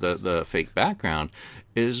I use the fake background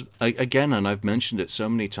is again, and I've mentioned it so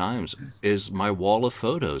many times, is my wall of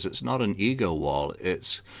photos. It's not an ego wall.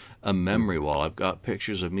 It's a it. memory wall. I've got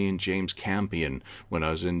pictures of me and James Campion when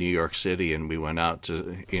I was in New York City, and we went out to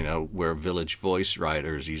where Village Voice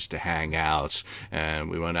writers used to hang out, and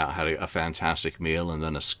we went out had a fantastic meal and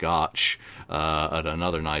then a scotch at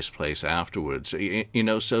another nice place afterwards.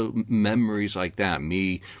 So memories like that.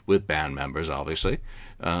 Me with band members, obviously.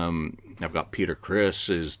 I've got Peter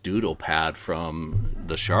Chris's doodle pad from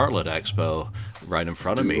the Charlotte Expo right in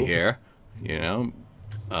front of me Doodle. here. You know,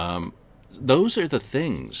 those are the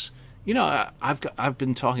things. I've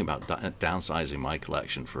been talking about downsizing my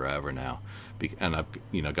collection forever now, and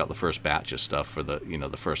I've got the first batch of stuff for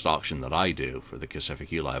the first auction that I do for the Kiss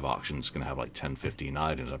FAQ Live auction. It's going to have like 10, 15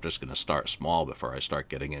 items. I'm just going to start small before I start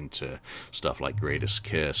getting into stuff like Greatest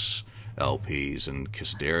Kiss LPs and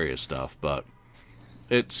Kissteria stuff. But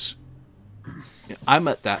it's I'm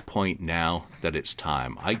at that point now that it's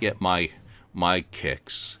time. I get my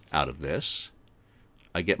kicks out of this.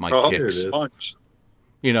 I get my Oh, Here it kicks. is. sponge.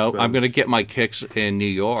 I'm going to Sponge. get my kicks in New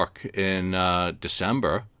York in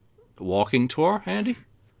December. Walking tour, Andy.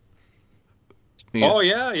 You know, Oh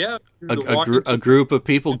yeah, yeah. a, The walking a tour. group of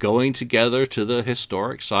people going together to the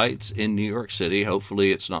historic sites in New York City.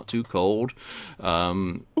 Hopefully, it's not too cold.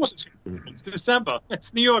 Um, Of course, it's December.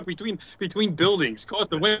 It's New York between buildings. Of course,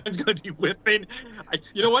 the wind's going to be whipping.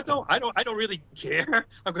 You know what though? I don't really care.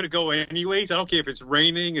 I'm going to go anyways. I don't care if it's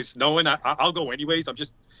raining, it's snowing. I'll go anyways. I'm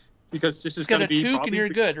just because this Just is get going to a be toque and probably you're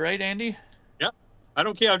good, right, Andy? yeah. I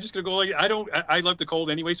don't care. I'm just gonna go like I don't. I love the cold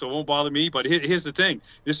anyway, so it won't bother me. But here's the thing: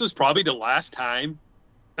 this was probably the last time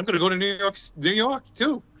I'm gonna go to New York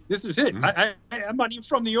too. This is it. Mm. I'm not even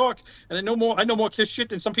from New York, and I know more Kiss shit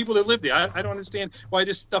than some people that live there. I don't understand why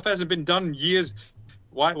this stuff hasn't been done in years.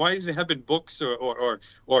 Why does it have been books or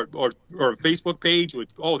a Facebook page with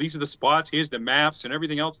these are the spots, here's the maps and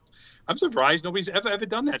everything else. I'm surprised nobody's ever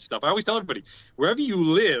done that stuff. I always tell everybody wherever you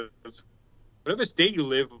live, whatever state you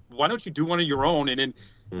live, why don't you do one of your own and then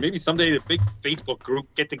Mm. maybe someday the big Facebook group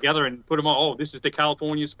get together and put them all. Oh, this is the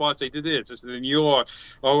California spots they did this. This is the New York,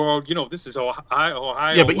 or this is yeah,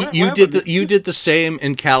 Ohio, but wherever. you did the same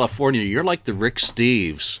in California. You're like the Rick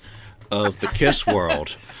Steves of the Kiss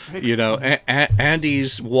world. Rick Steves.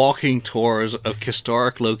 Andy's walking tours of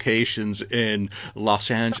historic locations in the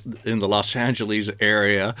Los Angeles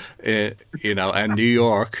area, and New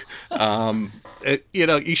York.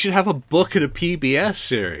 You should have a book and a PBS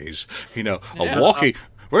series. A Yeah. walking.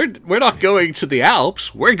 We're not going to the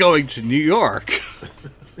Alps. We're going to New York.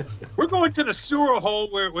 We're going to the sewer hole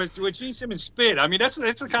where Gene Simmons spit. I mean, that's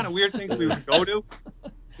the kind of weird things we would go to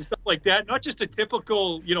and stuff like that. Not just a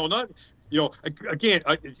typical, not, again,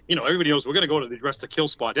 everybody knows we're going to go to the Dress to Kill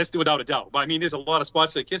spot. That's without a doubt. But I mean, there's a lot of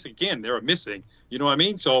spots that Kiss again they're missing. You know what I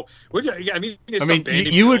mean? So I mean, there's I some mean,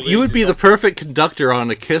 abandoned you buildings. would be the perfect conductor on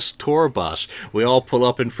a Kiss tour bus. We all pull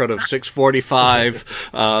up in front of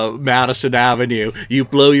 645 Madison Avenue. You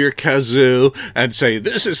blow your kazoo and say,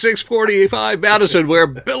 "This is 645 Madison, where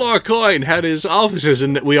Bill Arcoin had his offices,"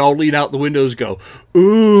 and we all lean out the windows, and go,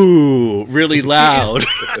 "Ooh," really You, loud.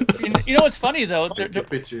 you know what's funny though? Take your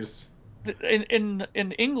pictures. In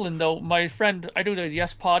England though, my friend, I do the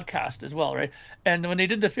Yes podcast as well, right? And when they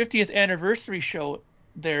did the 50th anniversary show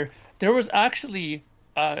there was actually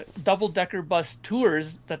double decker bus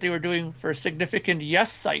tours that they were doing for significant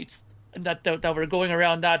Yes sites and that were going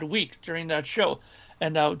around that week during that show.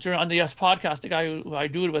 And during on the Yes podcast, the guy who I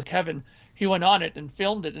do it with, Kevin, he went on it and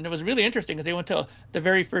filmed it, and it was really interesting because they went to the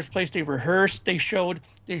very first place they rehearsed. They showed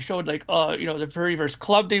like the very first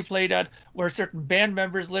club they played at, where certain band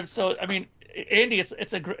members lived. So I mean, Andy,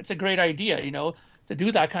 it's a great idea, to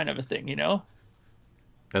do that kind of a thing, And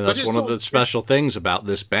But that's one of the special things about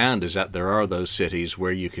this band is that there are those cities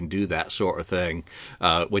where you can do that sort of thing.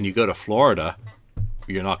 When you go to Florida,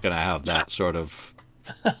 you're not going to have that sort of.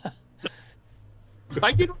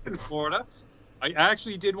 I did one in Florida. I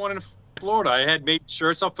actually did one in Florida. I had made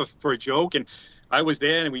shirts up for a joke, and I was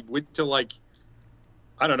there, and we went to like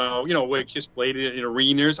I don't know, where just played in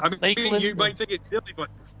arenas. I mean, you Lakeland. might think it's silly, but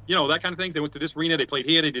that kind of things. They went to this arena, they played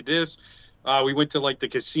here, they did this. We went to like the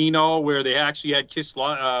casino where they actually had Kiss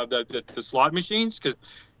slot, the slot machines because.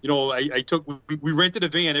 I took we rented a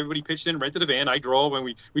van. Everybody pitched in, rented a van. I drove, and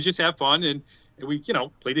we just had fun and we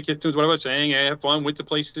played the Kiss tunes. What I was saying, I had fun. Went to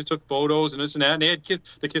places, took photos, and this and that. And they had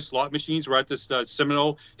the Kiss slot machines were at this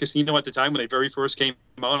Seminole Casino at the time when they very first came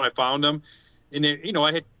out. And I found them, and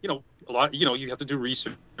I had a lot. You have to do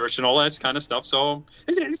research and all that kind of stuff. So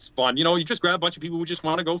it's fun. You just grab a bunch of people who just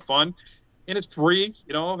want to go fun, and it's free.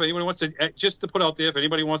 If anyone wants to, just to put out there, if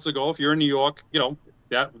anybody wants to go, if you're in New York,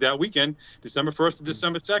 that weekend, December 1st to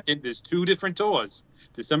December 2nd, there's two different tours.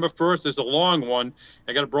 December 1st is a long one.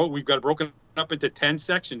 We've got it broken up into 10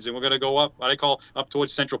 sections, and we're going to go up. What I call up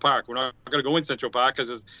towards Central Park. We're not going to go in Central Park because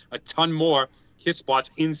there's a ton more Kiss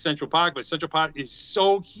spots in Central Park, but Central Park is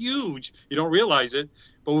so huge you don't realize it.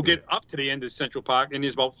 But we'll get up to the end of Central Park, and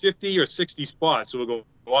there's about 50 or 60 spots. So we'll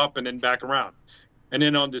go up and then back around. And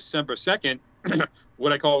then on December 2nd,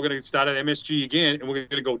 we're going to start at MSG again, and we're going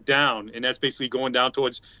to go down. And that's basically going down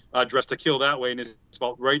towards Dress to Kill that way. And it's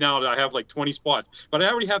about right now, I have like 20 spots, but I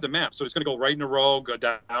already have the map. So it's going to go right in a row, go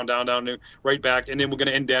down, down, down, right back. And then we're going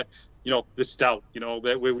to end at, the Stout,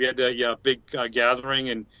 that way we had the big gathering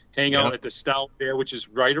and hang out Yep. at the Stout there, which is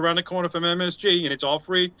right around the corner from MSG. And it's all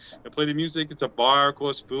free. And play the music. It's a bar, of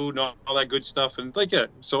course, food, and all that good stuff. And like, yeah.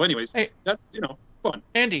 So, anyways, Hey, that's, fun.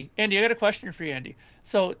 Andy, I got a question for you, Andy.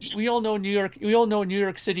 So we all know New York. We all know New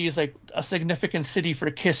York City is like a significant city for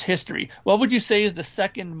Kiss history. What would you say is the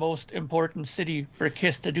second most important city for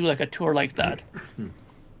Kiss to do like a tour like that?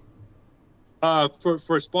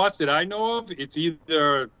 For spots that I know of, it's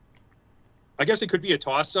either, I guess it could be a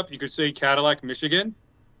toss up. You could say Cadillac, Michigan,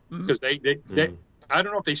 Mm, because they I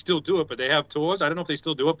don't know if they still do it, but they have tours. I don't know if they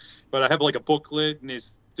still do it, but I have like a booklet and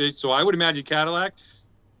so I would imagine Cadillac.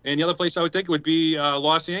 And the other place I would think would be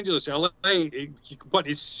Los Angeles, LA. But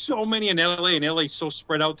it's so many in LA, and LA is so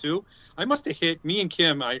spread out too. I must have hit me and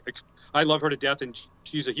Kim. I love her to death, and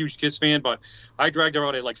she's a huge Kiss fan. But I dragged her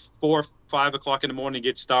out at like 4 or 5 o'clock in the morning to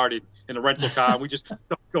get started in a rental car, and we just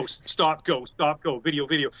stop, go, video,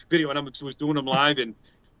 video, video, and I was doing them live. And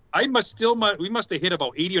we must have hit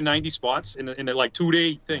about 80 or 90 spots in a like 2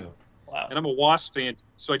 day thing. Wow. wow, And I'm a Wasp fan,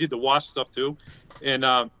 so I did the Wasp stuff too. And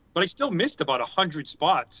but I still missed about 100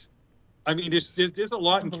 spots. I mean, there's a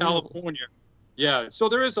lot in unbelievable. California. Yeah, so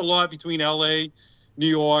there is a lot between L.A., New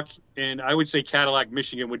York, and I would say Cadillac,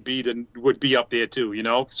 Michigan would be up there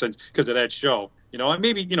too. Since because of that show. And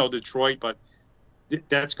maybe Detroit, but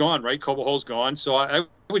that's gone, right? Cobble Hole's gone. So I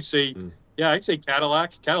would say, Mm. yeah, I'd say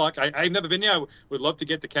Cadillac. Cadillac. I've never been there. I would love to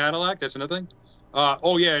get the Cadillac. That's another thing.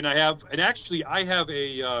 Oh yeah, and actually I have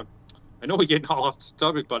a. I know we're getting all off the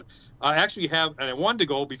topic, but I actually have, and I wanted to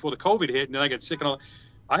go before the COVID hit, and then I got sick and all.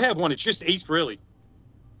 I have one. It's just Ace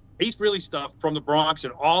Frehley stuff from the Bronx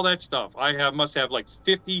and all that stuff. Must have like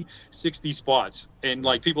 50, 60 spots, and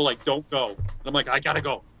like people like don't go. And I'm like, I gotta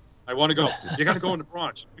go. I want to go. You got to go in the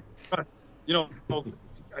Bronx. You know,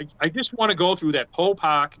 I just want to go through that Poe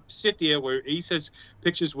Park, sit there where Ace has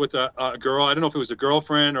pictures with a girl. I don't know if it was a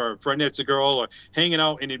girlfriend or a friend that's a girl or hanging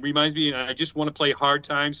out, and it reminds me. And I just want to play Hard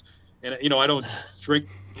Times, and I don't drink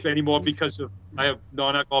anymore because of I have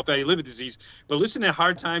non-alcoholic fatty liver disease. But listen to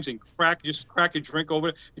Hard Times and crack a drink over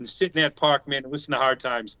it and sit in that park, man, and listen to Hard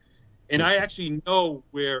Times. And I actually know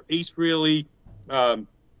where Ace really. Um,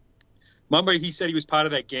 Remember, he said he was part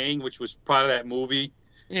of that gang, which was part of that movie,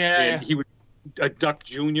 Yeah, and yeah, he was a Duck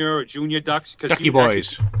Junior or Junior Ducks because Ducky he actually,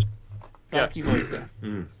 Boys. yeah, Rocky Boys. Yeah,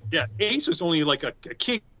 Mm. yeah. Ace was only like a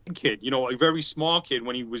kid, a very small kid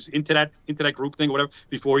when he was into that group thing or whatever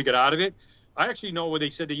before he got out of it. I actually know where they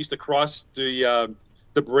said they used to cross the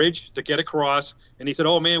bridge to get across, and he said,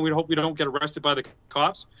 "Oh man, we hope we don't get arrested by the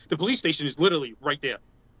cops." The police station is literally right there.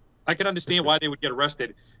 I can understand why they would get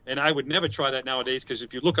arrested, and I would never try that nowadays because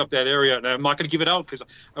if you look up that area, and I'm not going to give it out because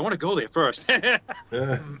I want to go there first. But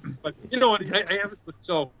I have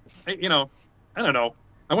so I don't know.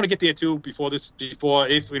 I want to get there too before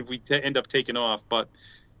if we end up taking off. But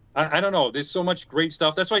I don't know. There's so much great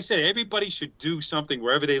stuff. That's why I say everybody should do something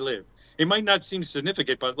wherever they live. It might not seem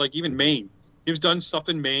significant, but like even Maine, he's done stuff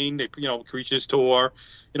in Maine. Creatures tour,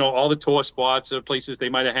 all the tour spots, places they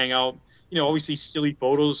might have hang out. Always see silly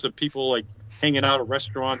photos of people like hanging out at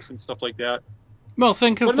restaurants and stuff like that. Well,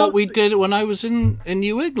 think But of what another we thing, did when I was in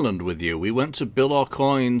New England with you. We went to Bill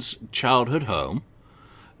Aucoin's childhood home.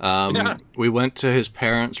 yeah, We went to his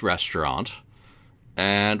parents' restaurant,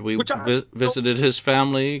 and we which I visited his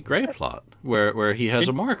family grave plot where he has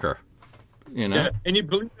and a marker. You know. yeah, and you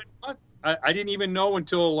believe it or not, I didn't even know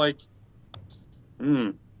until like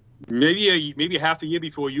hmm, maybe half a year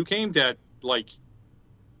before you came that like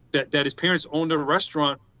that his parents owned a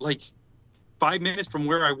restaurant like 5 minutes from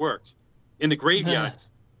where I work in the yeah. graveyards.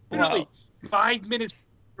 Wow. Literally 5 minutes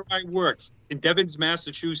from where I work in Devens,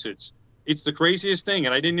 Massachusetts. It's the craziest thing,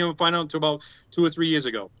 and I didn't even find out until about 2 or 3 years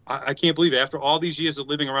ago. I can't believe it. After all these years of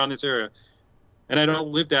living around this area, and I don't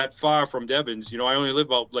live that far from Devens. I only live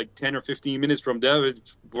about like 10 or 15 minutes from Devens,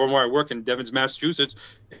 from where I work in Devens, Massachusetts,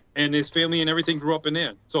 and his family and everything grew up in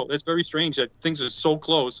there. So that's very strange that things are so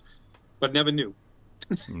close, but never knew.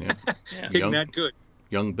 Yeah. Yeah. Getting Young that good.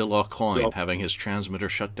 young Bill Aucoin So having his transmitter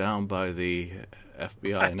shut down by the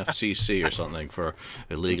FBI and FCC or something for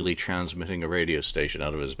illegally transmitting a radio station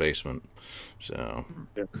out of his basement. So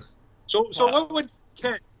yeah. So Wow. what would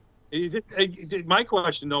Ken? My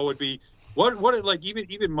question though would be, what like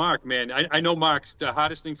even Mark, man. I know Mark's the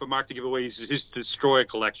hardest thing for Mark to give away is his destroyer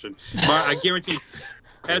collection. Mark, I guarantee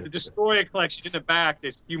has a destroyer collection in the back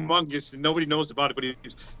that's humongous and nobody knows about it, but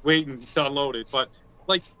he's waiting to unload it. But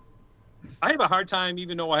like, I have a hard time,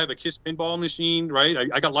 even though I have a Kiss pinball machine, right?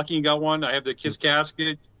 I got lucky and got one. I have the Kiss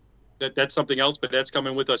casket. That's something else, but that's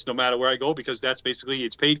coming with us no matter where I go because that's basically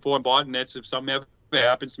it's paid for and bought, and that's if something ever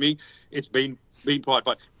happens to me, it's being bought.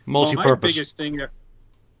 But my multi-purpose. biggest thing,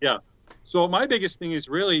 yeah. So my biggest thing is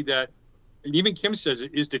really that, and even Kim says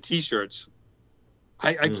it is the T-shirts.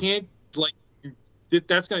 I Mm. can't like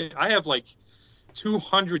that's gonna. I have like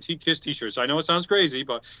 200 Kiss T-shirts. I know it sounds crazy,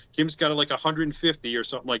 but Kim's got like 150 or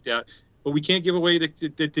something like that. But we can't give away the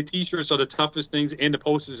T-shirts are the toughest things, and the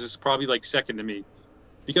posters is probably like second to me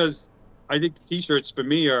because I think the T-shirts for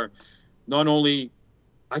me are not only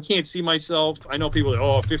I can't see myself. I know people,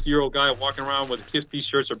 oh, a 50-year-old guy walking around with Kiss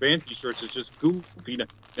T-shirts or band T-shirts is just goofy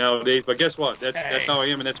nowadays. But guess what? That's Hey, how I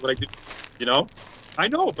am, and that's what I do. You know, I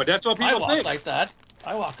know, but that's what I people walk think. like that.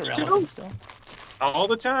 I walk Me around with them too, still. all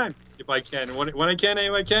the time if I can. When I can,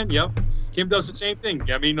 I can. Yep. Kim does the same thing.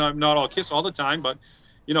 I mean, I'm not all Kiss all the time, but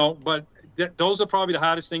but those are probably the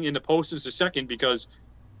hardest thing. In the posters the second because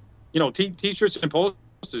T-shirts and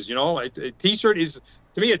posters. A T-shirt is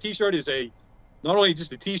to me a T-shirt is a not only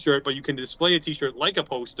just a T-shirt, but you can display a T-shirt like a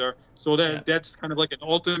poster. So Yeah, that's kind of like an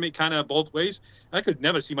ultimate kind of both ways. I could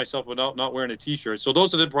never see myself without not wearing a T-shirt. So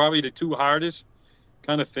those are probably the two hardest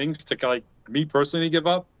kind of things to like me personally give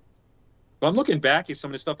up. But I'm looking back at some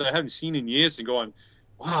of the stuff that I haven't seen in years and going,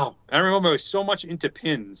 wow. I remember I was so much into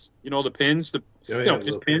pins. You know the pins, Oh yeah, just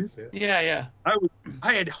little pins. pins. Yeah. yeah, yeah, I was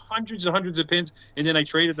I had hundreds and hundreds of pins, and then I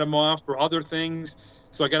traded them off for other things.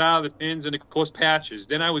 So I got out of the pins, and of course patches.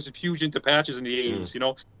 Then I was huge into patches in the Mm.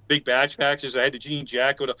 '80s. Big batch patches. I had the jean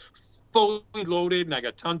jacket, fully loaded, and I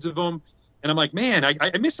got tons of them. And I'm like, man,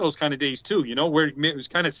 I miss those kind of days too. Where it was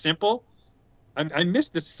kind of simple. I miss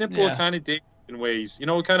the simpler yeah, kind of days in ways.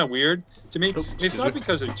 Kind of weird to me. And Oh, it's excuse me. not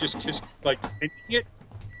because of just like inventing it.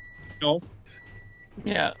 You know,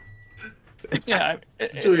 yeah, yeah.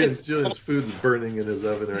 Julian's food's burning in his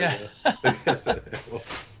oven right Yeah, now. I guess well,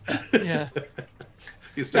 yeah,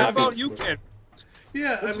 he yeah. how I starts seeing mean, about you, smoke. Ken?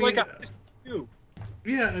 Yeah, I What's like mean, a you?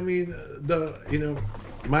 yeah, I mean,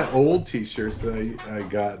 my old T-shirts that I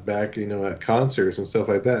got back, at concerts and stuff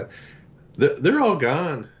like that, they're all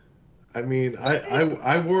gone. I mean,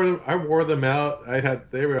 I wore them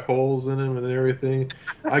out. They were holes in them and everything.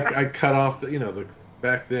 I cut off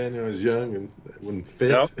back then I was young and wouldn't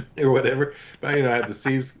Yeah. fit or whatever. But I had the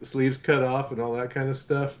sleeves cut off and all that kind of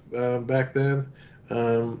stuff back then.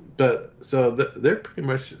 But so they're pretty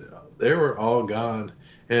much they were all gone.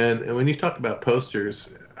 And when you talk about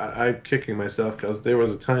posters, I'm kicking myself because there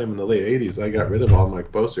was a time in the late '80s I got rid of all my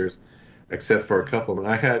posters except for a couple of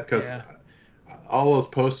them I had because yeah, all those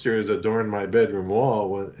posters adorned my bedroom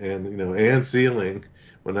wall and ceiling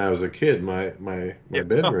when I was a kid. My Yeah.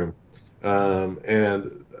 bedroom,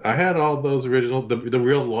 and I had all those original, the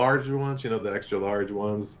real large ones, the extra large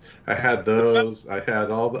ones. I had those. I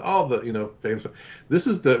had all the famous. This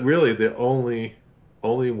is the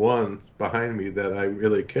only one behind me that I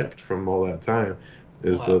really kept from all that time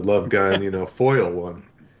is the wow. Love Gun, foil one.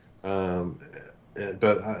 Um,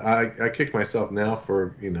 but I kick myself now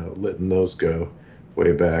for letting those go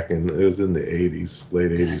way back, and it was in the '80s,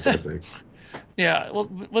 late '80s, I think. Yeah, well,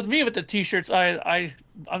 with me with the t-shirts, I'm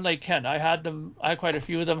like Ken. I had them. I had quite a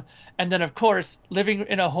few of them, and then of course, living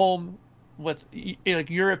in a home with like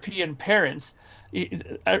European parents,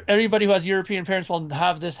 everybody who has European parents will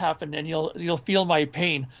have this happen, and you'll feel my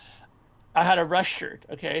pain. I had a rush shirt,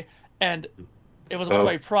 okay, and it was one of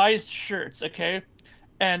my Oh, prized shirts, okay,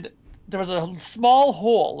 and there was a small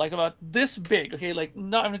hole, like about this big, okay, like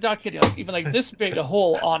not, I'm not kidding, like even like this big a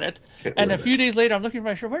hole on it. can't And wear a few that. days later, I'm looking for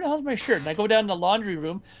my shirt. Where the hell's my shirt? And I go down in the laundry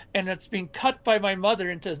room, and it's being cut by my mother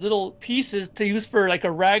into little pieces to use for like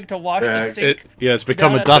a rag to wash the Rag, sink Yeah, it's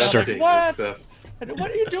become down a at the. I'm like, duster. dusting and what? stuff. And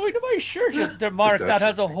what are you doing to my shirt? She goes, It's a Mark, that duster.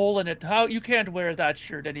 has a hole in it. How you can't wear that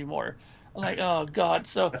shirt anymore? I'm like, oh God.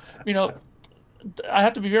 So you know, I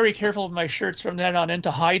have to be very careful with my shirts from then on in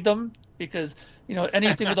to hide them because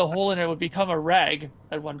anything with a hole in it would become a rag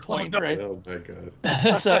at one Oh point, no. right? Oh my god.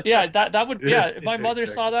 So yeah, that would Yeah, yeah. If my mother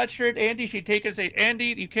saw exactly. that shirt, Andy, she'd take it and say,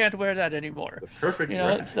 Andy, you can't wear that It's anymore. the perfect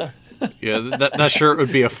rag. So Yeah, that shirt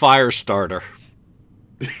would be a fire starter.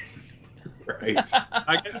 Right.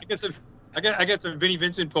 I get some. I get some Vinnie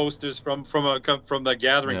Vincent posters from the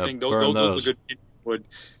gathering Yeah, thing. burn Those are those. good. Wood.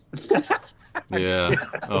 Yeah.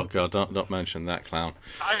 Oh god, don't mention that clown.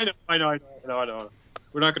 I know.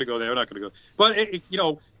 We're not going to go there. We're not going to go. But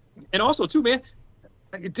and also too, man,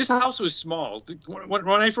 this house was small. When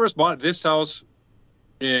I first bought this house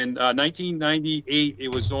in 1998, it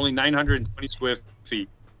was only 920 square feet.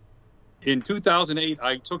 In 2008,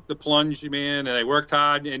 I took the plunge, man, and I worked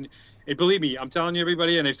hard. And believe me, I'm telling you,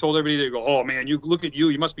 everybody, and I've told everybody, they go, "Oh man, you look at you,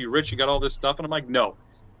 you must be rich. You got all this stuff." And I'm like, "No,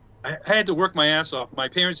 I had to work my ass off. My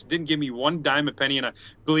parents didn't give me one dime a penny, and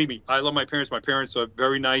believe me, I love my parents. My parents are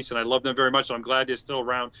very nice, and I love them very much. So I'm glad they're still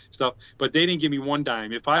around. Stuff, but they didn't give me one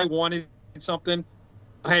dime. If I wanted something,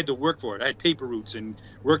 I had to work for it. I had paper routes and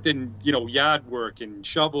worked in, yard work and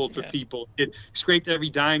shoveled for yeah, people. It scraped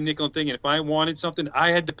every dime, nickel, and thing. And if I wanted something,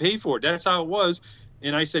 I had to pay for it. That's how it was.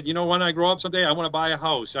 And I said, when I grow up someday, I want to buy a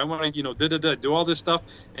house. I want to, do all this stuff.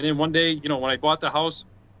 And then one day, when I bought the house,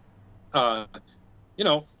 uh, you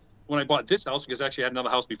know, when I bought this house, because I actually had another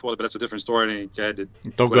house before, but that's a different story. And I had to,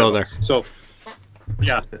 Don't go whatever. there. So,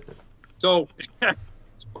 yeah. So,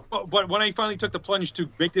 but when I finally took the plunge to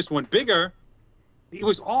make this one bigger, it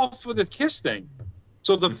was all for the KISS thing.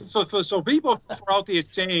 So so people are out there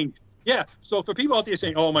saying, yeah. So for people out there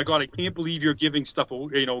saying, "Oh my God, I can't believe you're giving stuff,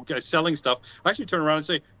 selling stuff," I actually turn around and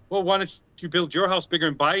say, "Well, why don't you build your house bigger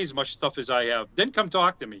and buy as much stuff as I have? Then come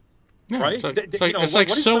talk to me, Yeah, right? it's like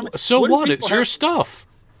What is some? so What do what? It's people your have? stuff.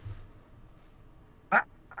 I,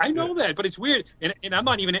 I Yeah. know that, but it's weird, and I'm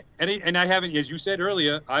not even, and I haven't, as you said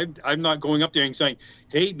earlier, I'm not going up there and saying,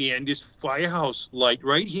 "Hey, man, this firehouse light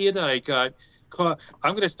right here that I got, I'm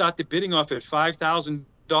going to start the bidding off at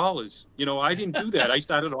 $5,000." I didn't do that. I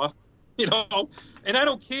started off, you know, and I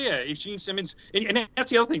don't care if Gene Simmons, and that's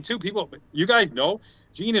the other thing too. People, you guys know.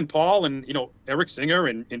 Gene and Paul and Eric Singer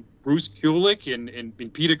and Bruce Kulick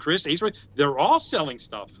and Peter Chris, Ace, they're all selling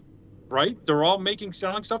stuff, right? They're all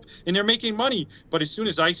selling stuff, and they're making money. But as soon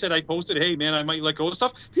as I said I posted, "Hey man, I might let go of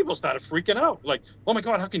stuff," people started freaking out. Like, "Oh my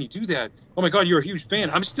God, how can you do that? Oh my God, you're a huge fan."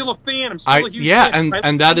 I'm still a fan. I'm still I a huge Yeah, fan.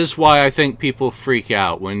 and that is why I think people freak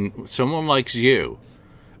out when someone like you,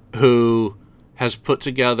 who has put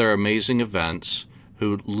together amazing events,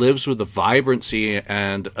 who lives with a vibrancy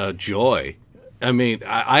and a joy. I mean,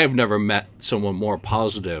 I have never met someone more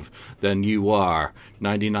positive than you are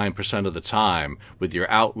 99% of the time with your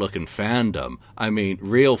outlook and fandom. I mean,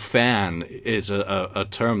 real fan is a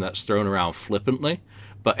term that's thrown around flippantly,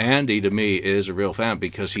 but Andy, to me, is a real fan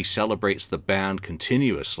because he celebrates the band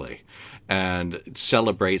continuously and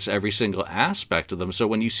celebrates every single aspect of them. So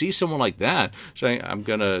when you see someone like that saying, "I'm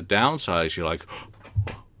going to downsize," you're like,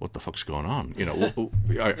 what the fuck's going on? Are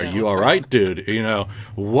Yeah, you what's all going right, on? dude?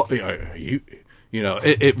 What are you?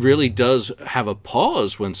 It really does have a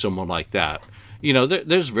pause when someone like that.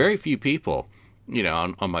 There's very few people,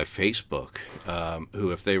 on my Facebook,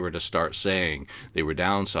 who, if they were to start saying they were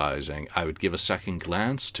downsizing, I would give a second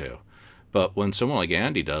glance to. But when someone like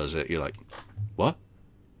Andy does it, you're like, what?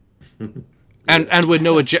 and Yeah. and with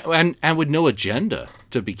no and with no agenda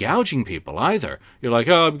to be gouging people either. You're like,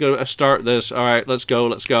 "Oh, I'm gonna start this. All right, let's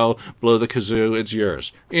go, blow the kazoo. It's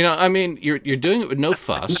yours." I mean, you're doing it with no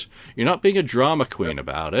fuss. You're not being a drama queen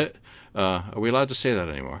about it. Are we allowed to say that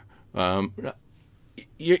anymore? Um,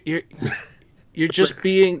 you're you're you're just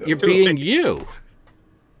being you're Too. being you.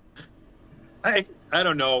 I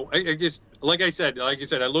don't know. I just, like I said,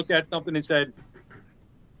 I looked at something and said,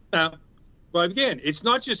 "No." But again, it's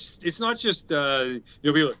not just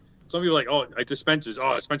people. Some people are like, "Oh, dispensers.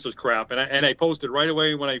 Oh, dispensers crap." And I posted right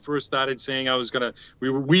away when I first started saying I was gonna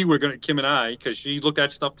we were gonna, Kim and I, because she looked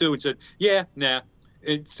at stuff too and said, "Yeah, nah."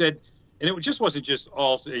 It said, and it just wasn't just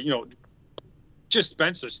all just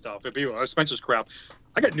Spencer stuff. If people, Spencer's crap.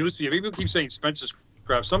 I got news for you. People keep saying Spencer's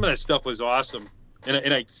crap. Some of that stuff was awesome,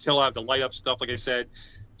 and I still have the light up stuff. Like I said,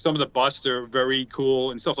 some of the busts are very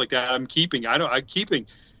cool and stuff like that. I'm keeping. I'm keeping.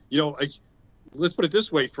 You know, I, let's put it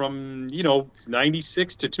this way: from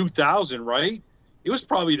 '96 to 2000, right? It was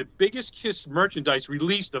probably the biggest Kiss merchandise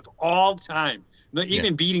released of all time, not Yeah.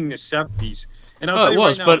 even beating the '70s. And I'll Oh, tell it you right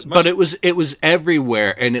was, now, as but much as it was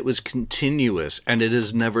everywhere and it was continuous and it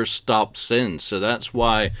has never stopped since. So that's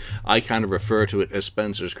why I kind of refer to it as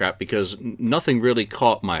Spencer's crap because nothing really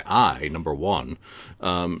caught my eye. Number one,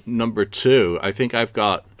 number two, I think I've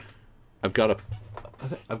got a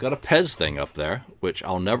I've got a Pez thing up there which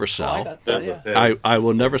I'll never Oh, I sell. got I that. have a Yeah. Pez. I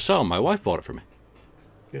will never sell. My wife bought it for me.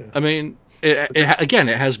 Yeah. I mean, again,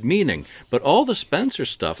 it has meaning, but all the Spencer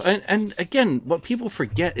stuff, and again, what people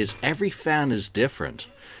forget is every fan is different.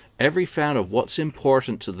 Every fan of what's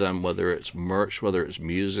important to them, whether it's merch, whether it's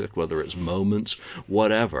music, whether it's moments,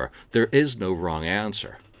 whatever, there is no wrong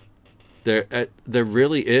answer. There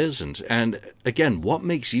really isn't. And again, what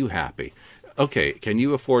makes you happy? Okay, can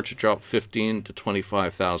you afford to drop $15,000 to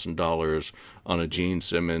 $25,000 on a Gene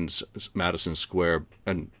Simmons Madison Square?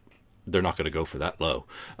 And they're not going to go for that low.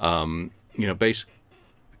 Base.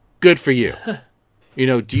 Good for you.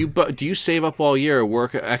 Do you save up all year, or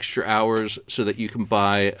work extra hours so that you can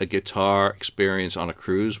buy a guitar experience on a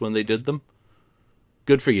cruise when they did them?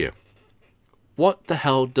 Good for you. What the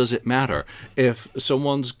hell does it matter if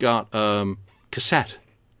someone's got cassette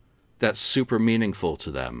that's super meaningful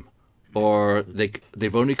to them, or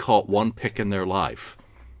they've only caught one pick in their life?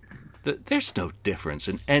 There's no difference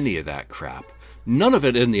in any of that crap. None of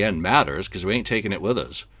it in the end matters because we ain't taking it with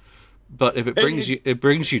us. But if hey, it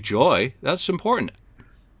brings you joy, that's important.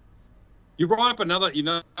 you brought up another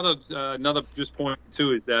just point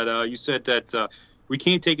too, is that you said that We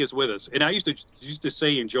can't take this with us. And I used to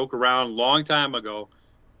say and joke around a long time ago.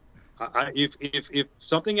 If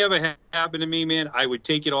something ever happened to me, man, I would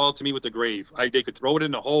take it all to me with the grave. They could throw it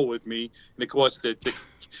in the hole with me, and of course the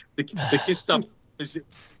kiss stuff is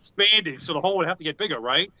expanded, so the hole would have to get bigger,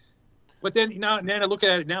 right? But then I look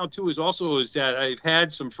at it now too is that I've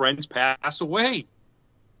had some friends pass away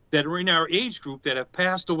that are in our age group that have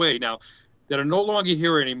passed away now, that are no longer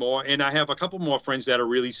here anymore. And I have a couple more friends that are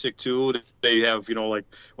really sick too. They have, like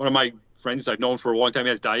one of my friends I've known for a long time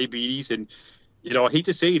has diabetes, and I hate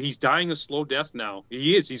to say it, he's dying a slow death now.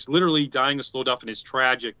 He is. He's literally dying a slow death, and it's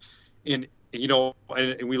tragic. And and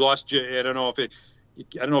we lost. I don't know if it.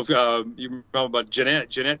 I don't know if you remember, but Jeanette.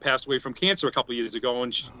 Jeanette passed away from cancer a couple of years ago,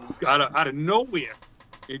 and out of nowhere,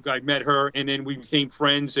 I met her, and then we became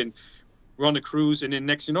friends, and we're on the cruise, and then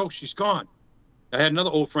next you know, she's gone. I had another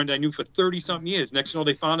old friend I knew for 30 something years. Next you know,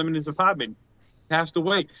 they found him in his apartment, passed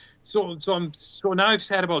away. So now I've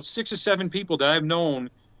had about 6 or 7 people that I've known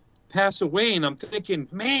pass away, and I'm thinking,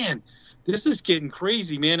 man, this is getting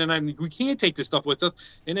crazy, man, and we can't take this stuff with us.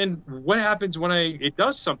 And then what happens when it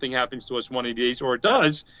does, something happens to us one of these days, or it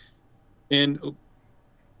does, and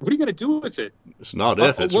what are you going to do with it? It's not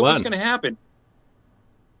if, it's What's when. going to happen?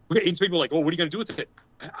 And people are like, oh, what are you going to do with it?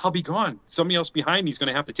 I'll be gone. Somebody else behind me is going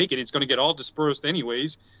to have to take it. It's going to get all dispersed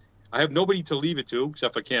anyways. I have nobody to leave it to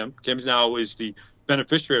except for Kim. Kim's now is the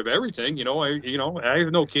beneficiary of everything. I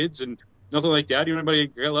have no kids and nothing like that.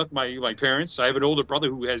 Anybody left my parents. I have an older brother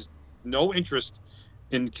who has no interest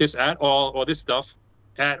in Kiss at all or this stuff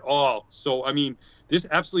at all. So I mean, there's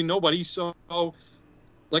absolutely nobody. So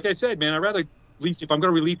like I said, man, I'd rather, at least if I'm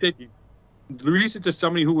going to release it to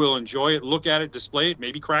somebody who will enjoy it, look at it, display it,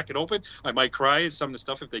 maybe crack it open. I might cry at some of the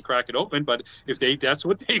stuff if they crack it open, but if that's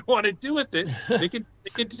what they want to do with it, they can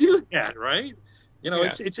do that, right?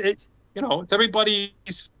 Yeah. It's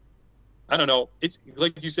everybody's. I don't know. It's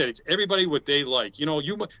like you said. It's everybody what they like.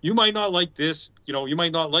 You might not like this. You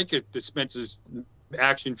might not like it, the Spencer's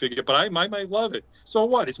action figure, but I might love it. So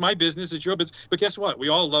what? It's my business. It's your business. But guess what? We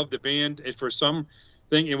all love the band for some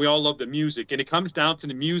thing, and we all love the music. And it comes down to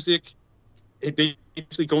the music, it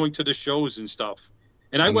basically going to the shows and stuff.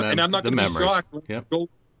 And I'm not The going to be memories. shocked when Yep. I go.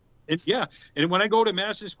 And yeah, and when I go to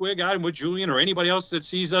Madison Square Garden with Julian or anybody else that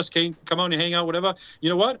sees us can come out and hang out, whatever. You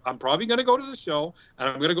know what? I'm probably going to go to the show and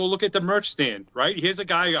I'm going to go look at the merch stand. Right? Here's a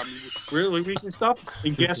guy. We're releasing stuff,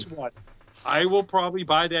 and guess what? I will probably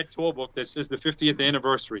buy that tour book that says the 50th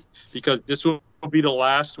anniversary, because this will be the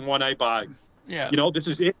last one I buy. Yeah. This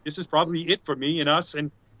is it. This is probably it for me and us,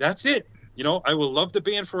 and that's it. I will love the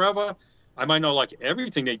band forever. I might not like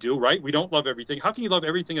everything they do, right? We don't love everything. How can you love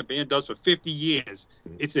everything a band does for 50 years?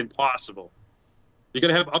 It's impossible. You're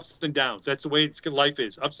gonna have ups and downs. That's the way life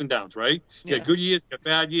is. Ups and downs, right? You got Yeah. good years, you got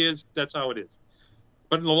bad years. That's how it is.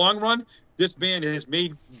 But in the long run, this band has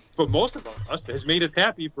made, for most of us, has made us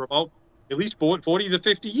happy for about at least 40 to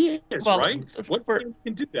 50 years, Well, right? What for bands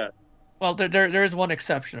can do that? well, there is one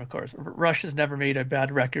exception, of course. Rush has never made a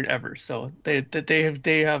bad record ever, so they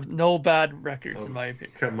have no bad records in Oh, my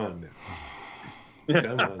opinion. come on now.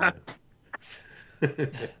 Come on now.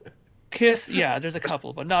 Kiss, yeah, there's a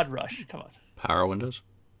couple, but not Rush. Come on. Power Windows.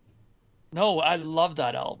 No, I love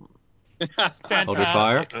that album. Hold Your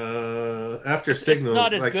Fire. Fantastic. After It's not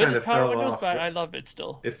Signals, as I good kind as of Power fell Windows, off. but I love it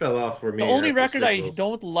still. It fell off for The me only after record I Signals.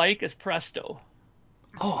 don't like is Presto.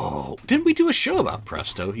 Oh, didn't we do a show about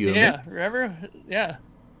Presto, you and me? Yeah, remember? Yeah.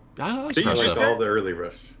 I like So you I just like Presto. said, all the early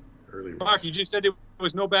Rush. Early Mark, Rush. you just said there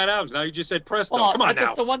was no bad albums. Now you just said Presto. Well, Come on that's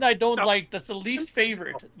now. the one I don't Now, like. That's the least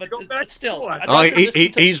favorite. you But go back and still, forth. I'd Oh, rather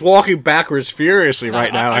listen to he's walking backwards furiously no,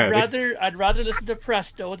 right now, Andy. I'd rather listen to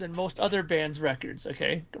Presto than most other bands' records.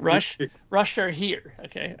 Okay, Rush are here.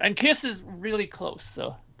 Okay, and Kiss is really close.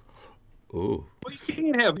 So Ooh. Well, you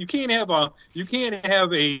can't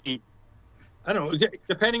have a I don't know,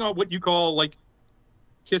 depending on what you call like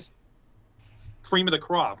Kiss cream of the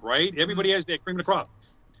crop, right? mm, Everybody has their cream of the crop.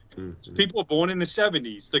 Mm-hmm. People are born in the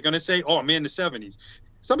 70s. They're going to say, "Oh man, the 70s."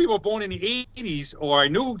 Some people are born in the 80s, or I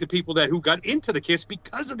knew the people who got into the Kiss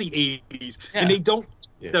because of the 80s, and yeah, they don't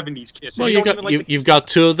Yeah. 70s Kiss, and Well, they don't even like the you've Kiss. got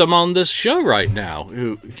two of them on this show right now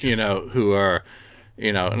who are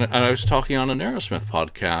and I was talking on an Aerosmith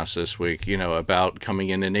podcast this week, about coming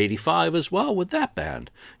in '85 as well with that band.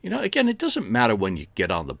 Again, it doesn't matter when you get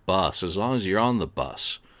on the bus as long as you're on the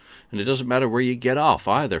bus. And it doesn't matter where you get off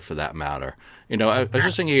either, for that matter. I was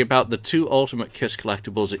just thinking about the two ultimate Kiss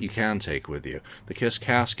collectibles that you can take with you. The Kiss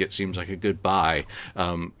casket seems like a good buy,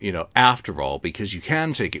 after all, because you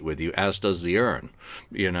can take it with you, as does the urn,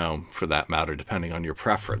 for that matter, depending on your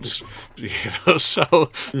preference.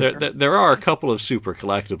 So there are a couple of super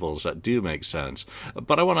collectibles that do make sense.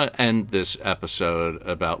 But I want to end this episode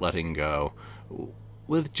about letting go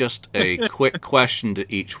with just a quick question to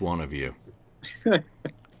each one of you.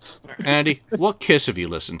 Andy, what Kiss have you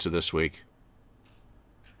listened to this week?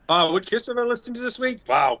 What Kiss have I listened to this week?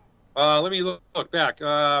 Wow. Let me look back.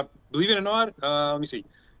 Believe it or not, let me see.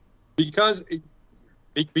 Because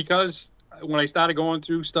because when I started going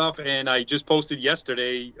through stuff, and I just posted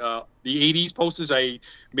yesterday, the '80s posters. I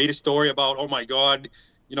made a story about. Oh my God,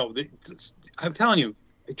 I'm telling you,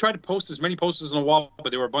 I tried to post as many posters on the wall, but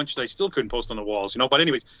there were a bunch that I still couldn't post on the walls. But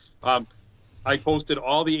anyways, um, I posted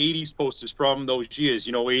all the '80s posters from those years.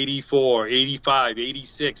 '84, '85,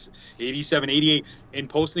 '86, '87, '88, and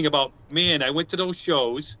posting about, man, I went to those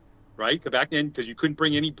shows. Right back then, because you couldn't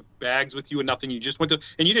bring any bags with you and nothing. You just went to,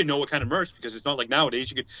 and you didn't know what kind of merch, because it's not like nowadays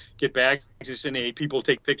you could get bags and people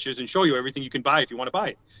take pictures and show you everything you can buy if you want to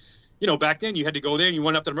buy it. Back then you had to go there and you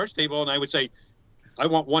went up to the merch table, and I would say, I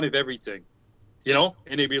want one of everything. And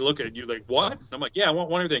they'd be looking at you like, what? And I'm like, yeah, I want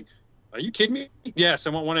one of everything. Are you kidding me? Yes, I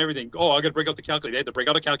want one of everything. Oh, I got to break out the calculator. They had to break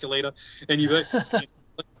out a calculator, and you like,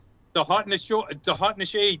 the hot in the show, the hot in the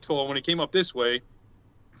shade tour when it came up this way.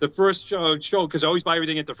 The first show, because I always buy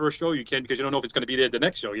everything at the first show you can, because you don't know if it's going to be there at the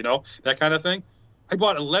next show, that kind of thing. I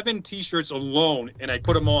bought 11 T-shirts alone, and I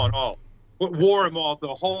put them on all, wore them all the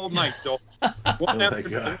whole night, though. One Oh my after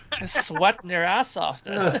God. Sweating their ass off.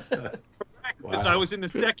 because I Wow. was in the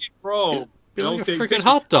second row, Be like a take friggin' pictures.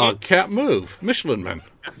 hot dog, can't move. Michelin Man.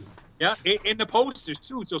 Yeah, in the posters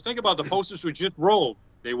too. So think about, the posters were just rolled.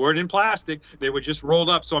 They weren't in plastic. They were just rolled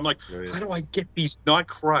up. So I'm like, Right. how do I get these not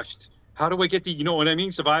crushed? How do I get you know what I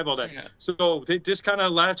mean? Survive all that. Yeah. So this kind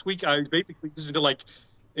of last week, I basically listened to like,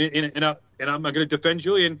 and I'm going to defend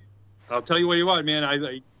Julian. I'll tell you what you want, man.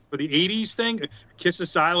 For the '80s thing, Kiss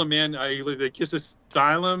Asylum, man. The Kiss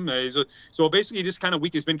Asylum. So basically, this kind of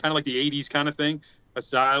week has been kind of like the '80s kind of thing.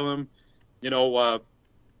 Asylum, you know.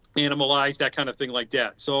 Animalized, that kind of thing like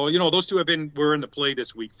that. So those two were in the play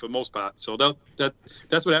this week for most part. So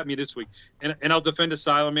that's what happened to me this week. And I'll defend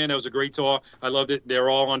Asylum, man. That was a great tour. I loved it. They're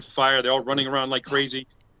all on fire. They're all running around like crazy.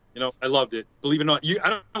 I loved it. Believe it or not,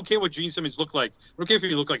 I don't care what Gene Simmons looked like. I don't care if he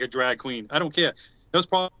looked like a drag queen. I don't care. That was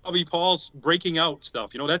probably Paul's breaking out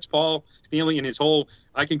stuff. That's Paul Stanley and his whole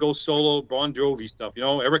I can go solo Bon Jovi stuff.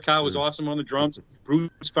 Eric Carr was Mm. awesome on the drums. Bruce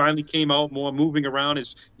finally came out more, moving around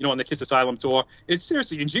as on the Kiss Asylum tour. It's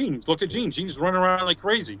seriously, and Gene, look at Gene. Gene's running around like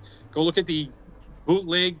crazy. Go look at the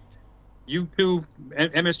bootleg YouTube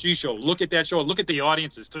MSG show. Look at that show. Look at the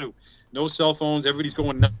audiences too. No cell phones. Everybody's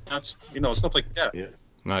going nuts. Stuff like that. Yeah.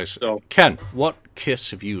 Nice. So, Ken, what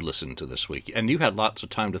Kiss have you listened to this week? And you had lots of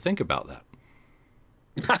time to think about that.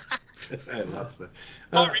 I had lots of that.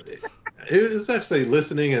 sorry. It was actually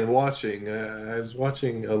listening and watching. I was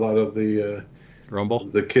watching a lot of Rumble?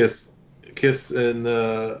 the Kiss and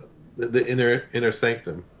the Inner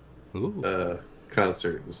Sanctum Ooh. uh,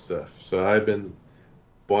 concert and stuff. So I've been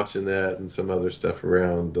watching that and some other stuff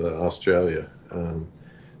around Australia.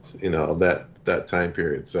 That time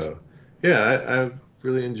period. So yeah, I've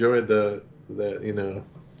really enjoyed that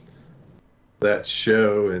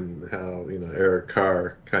show, and how Eric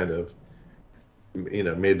Carr kind of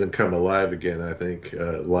made them come alive again. I think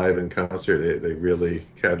live in concert, they really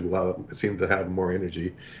had seemed to have more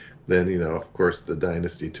energy than of course, the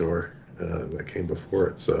Dynasty tour that came before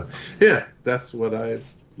it. So yeah, that's what I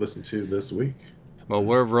listened to this week. Well,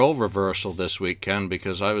 we're role reversal this week, Ken,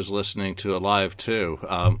 because I was listening to Alive 2.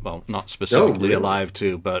 Well, not Oh, specifically really? Alive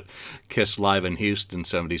 2, but Kiss Live in Houston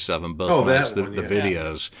 77, both Oh, nights. that The, one. the Yeah, Yeah.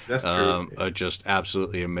 videos that's true. are just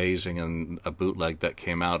absolutely amazing, and a bootleg that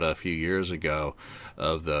came out a few years ago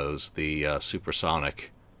of those, the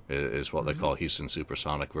Supersonic is what they Mm-hmm. call Houston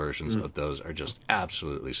Supersonic versions Mm. of those, are just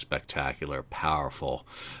absolutely spectacular, powerful.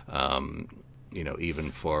 Um,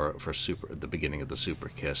 even for super the beginning of the Super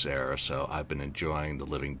Kiss era. So I've been enjoying the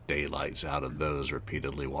living daylights out of those,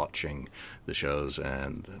 repeatedly watching the shows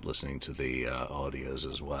and listening to the audios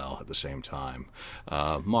as well at the same time.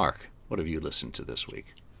 Mark, what have you listened to this week?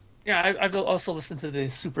 Yeah, I've also listened to the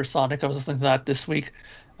Supersonic. I was listening to that this week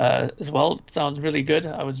as well. It sounds really good.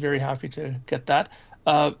 I was very happy to get that.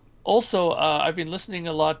 Uh, I've been listening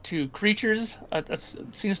a lot to Creatures. That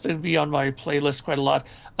seems to be on my playlist quite a lot.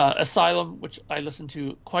 Asylum, which I listen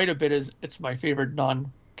to quite a bit, is it's my favorite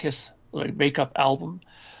non-Kiss like makeup album.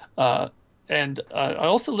 Uh, and I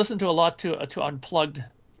also listen to a lot to Unplugged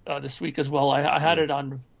this week as well. I had it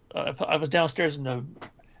on. I was downstairs in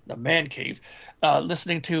the man cave,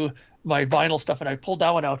 listening to my vinyl stuff, and I pulled that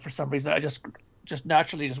one out for some reason. I just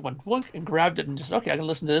naturally just went whoop, and grabbed it and just okay, I can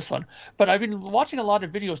listen to this one. But I've been watching a lot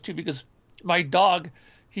of videos too because my dog,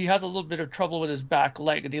 he has a little bit of trouble with his back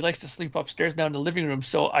leg and he likes to sleep upstairs now in the living room.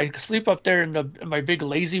 So I sleep up there in my big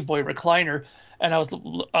lazy boy recliner, and I was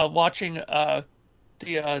watching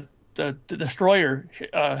the the Destroyer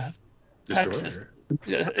Texas, Destroyer.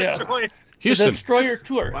 yeah, the Houston. Destroyer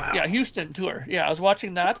tour, yeah, Wow. Houston tour, yeah. I was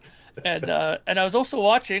watching that, and I was also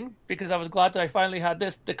watching because I was glad that I finally had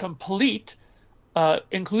this the complete,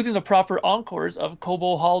 including the proper encores of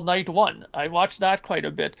Cobo Hall Night One. I watched that quite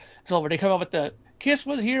a bit. So when they come up with the Kiss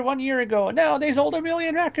was here 1 year ago, and now they sold 1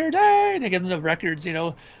 million records. Hey, they give them the records,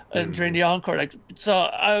 during Hmm. the encore. Like so,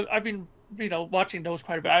 I've been watching those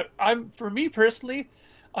quite a bit. I'm for me personally,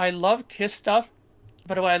 I love Kiss stuff,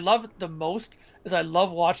 but what I love the most is I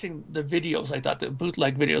love watching the videos like that, the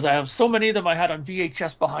bootleg videos. I have so many of them I had on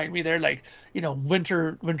VHS behind me. They're like,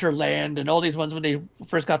 Winterland and all these ones when they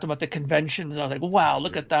first got them at the conventions. And I was like, wow,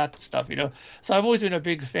 look at that stuff. So I've always been a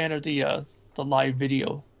big fan of the live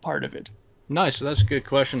video part of it. Nice. So that's a good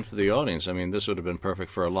question for the audience. I mean, this would have been perfect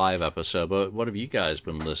for a live episode, but what have you guys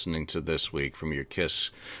been listening to this week from your Kiss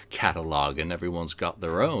catalog? And everyone's got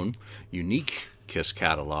their own unique Kiss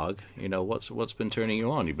catalog. What's been turning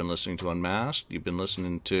you on? You've been listening to Unmasked. You've been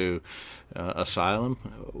listening to Asylum.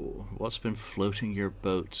 What's been floating your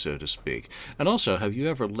boat, so to speak? And also, have you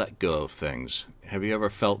ever let go of things? Have you ever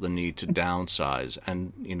felt the need to downsize?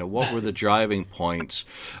 And what were the driving points?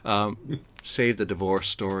 Save the divorce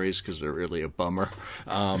stories because they're really a bummer.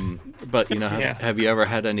 But have, Yeah. have you ever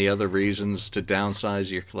had any other reasons to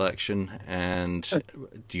downsize your collection? And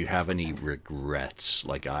do you have any regrets,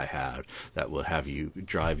 like I had, that will have you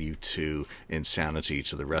drive you to insanity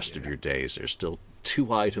to the rest of Yeah. your days? There's still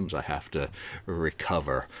 2 items I have to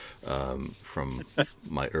recover from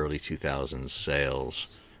my early 2000s sales.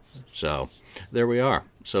 So there we are.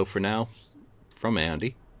 So for now, from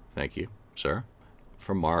Andy, thank you, sir.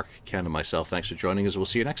 From Mark, Ken, and myself, thanks for joining us. We'll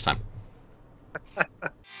see you next time.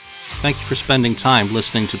 Thank you for spending time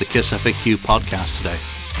listening to the Kiss FAQ podcast today.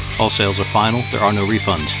 All sales are final, there are no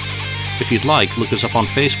refunds. If you'd like, look us up on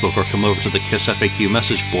Facebook or come over to the Kiss FAQ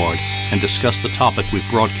message board and discuss the topic we've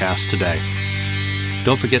broadcast today.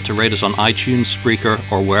 Don't forget to rate us on iTunes, Spreaker,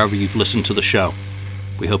 or wherever you've listened to the show.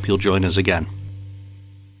 We hope you'll join us again.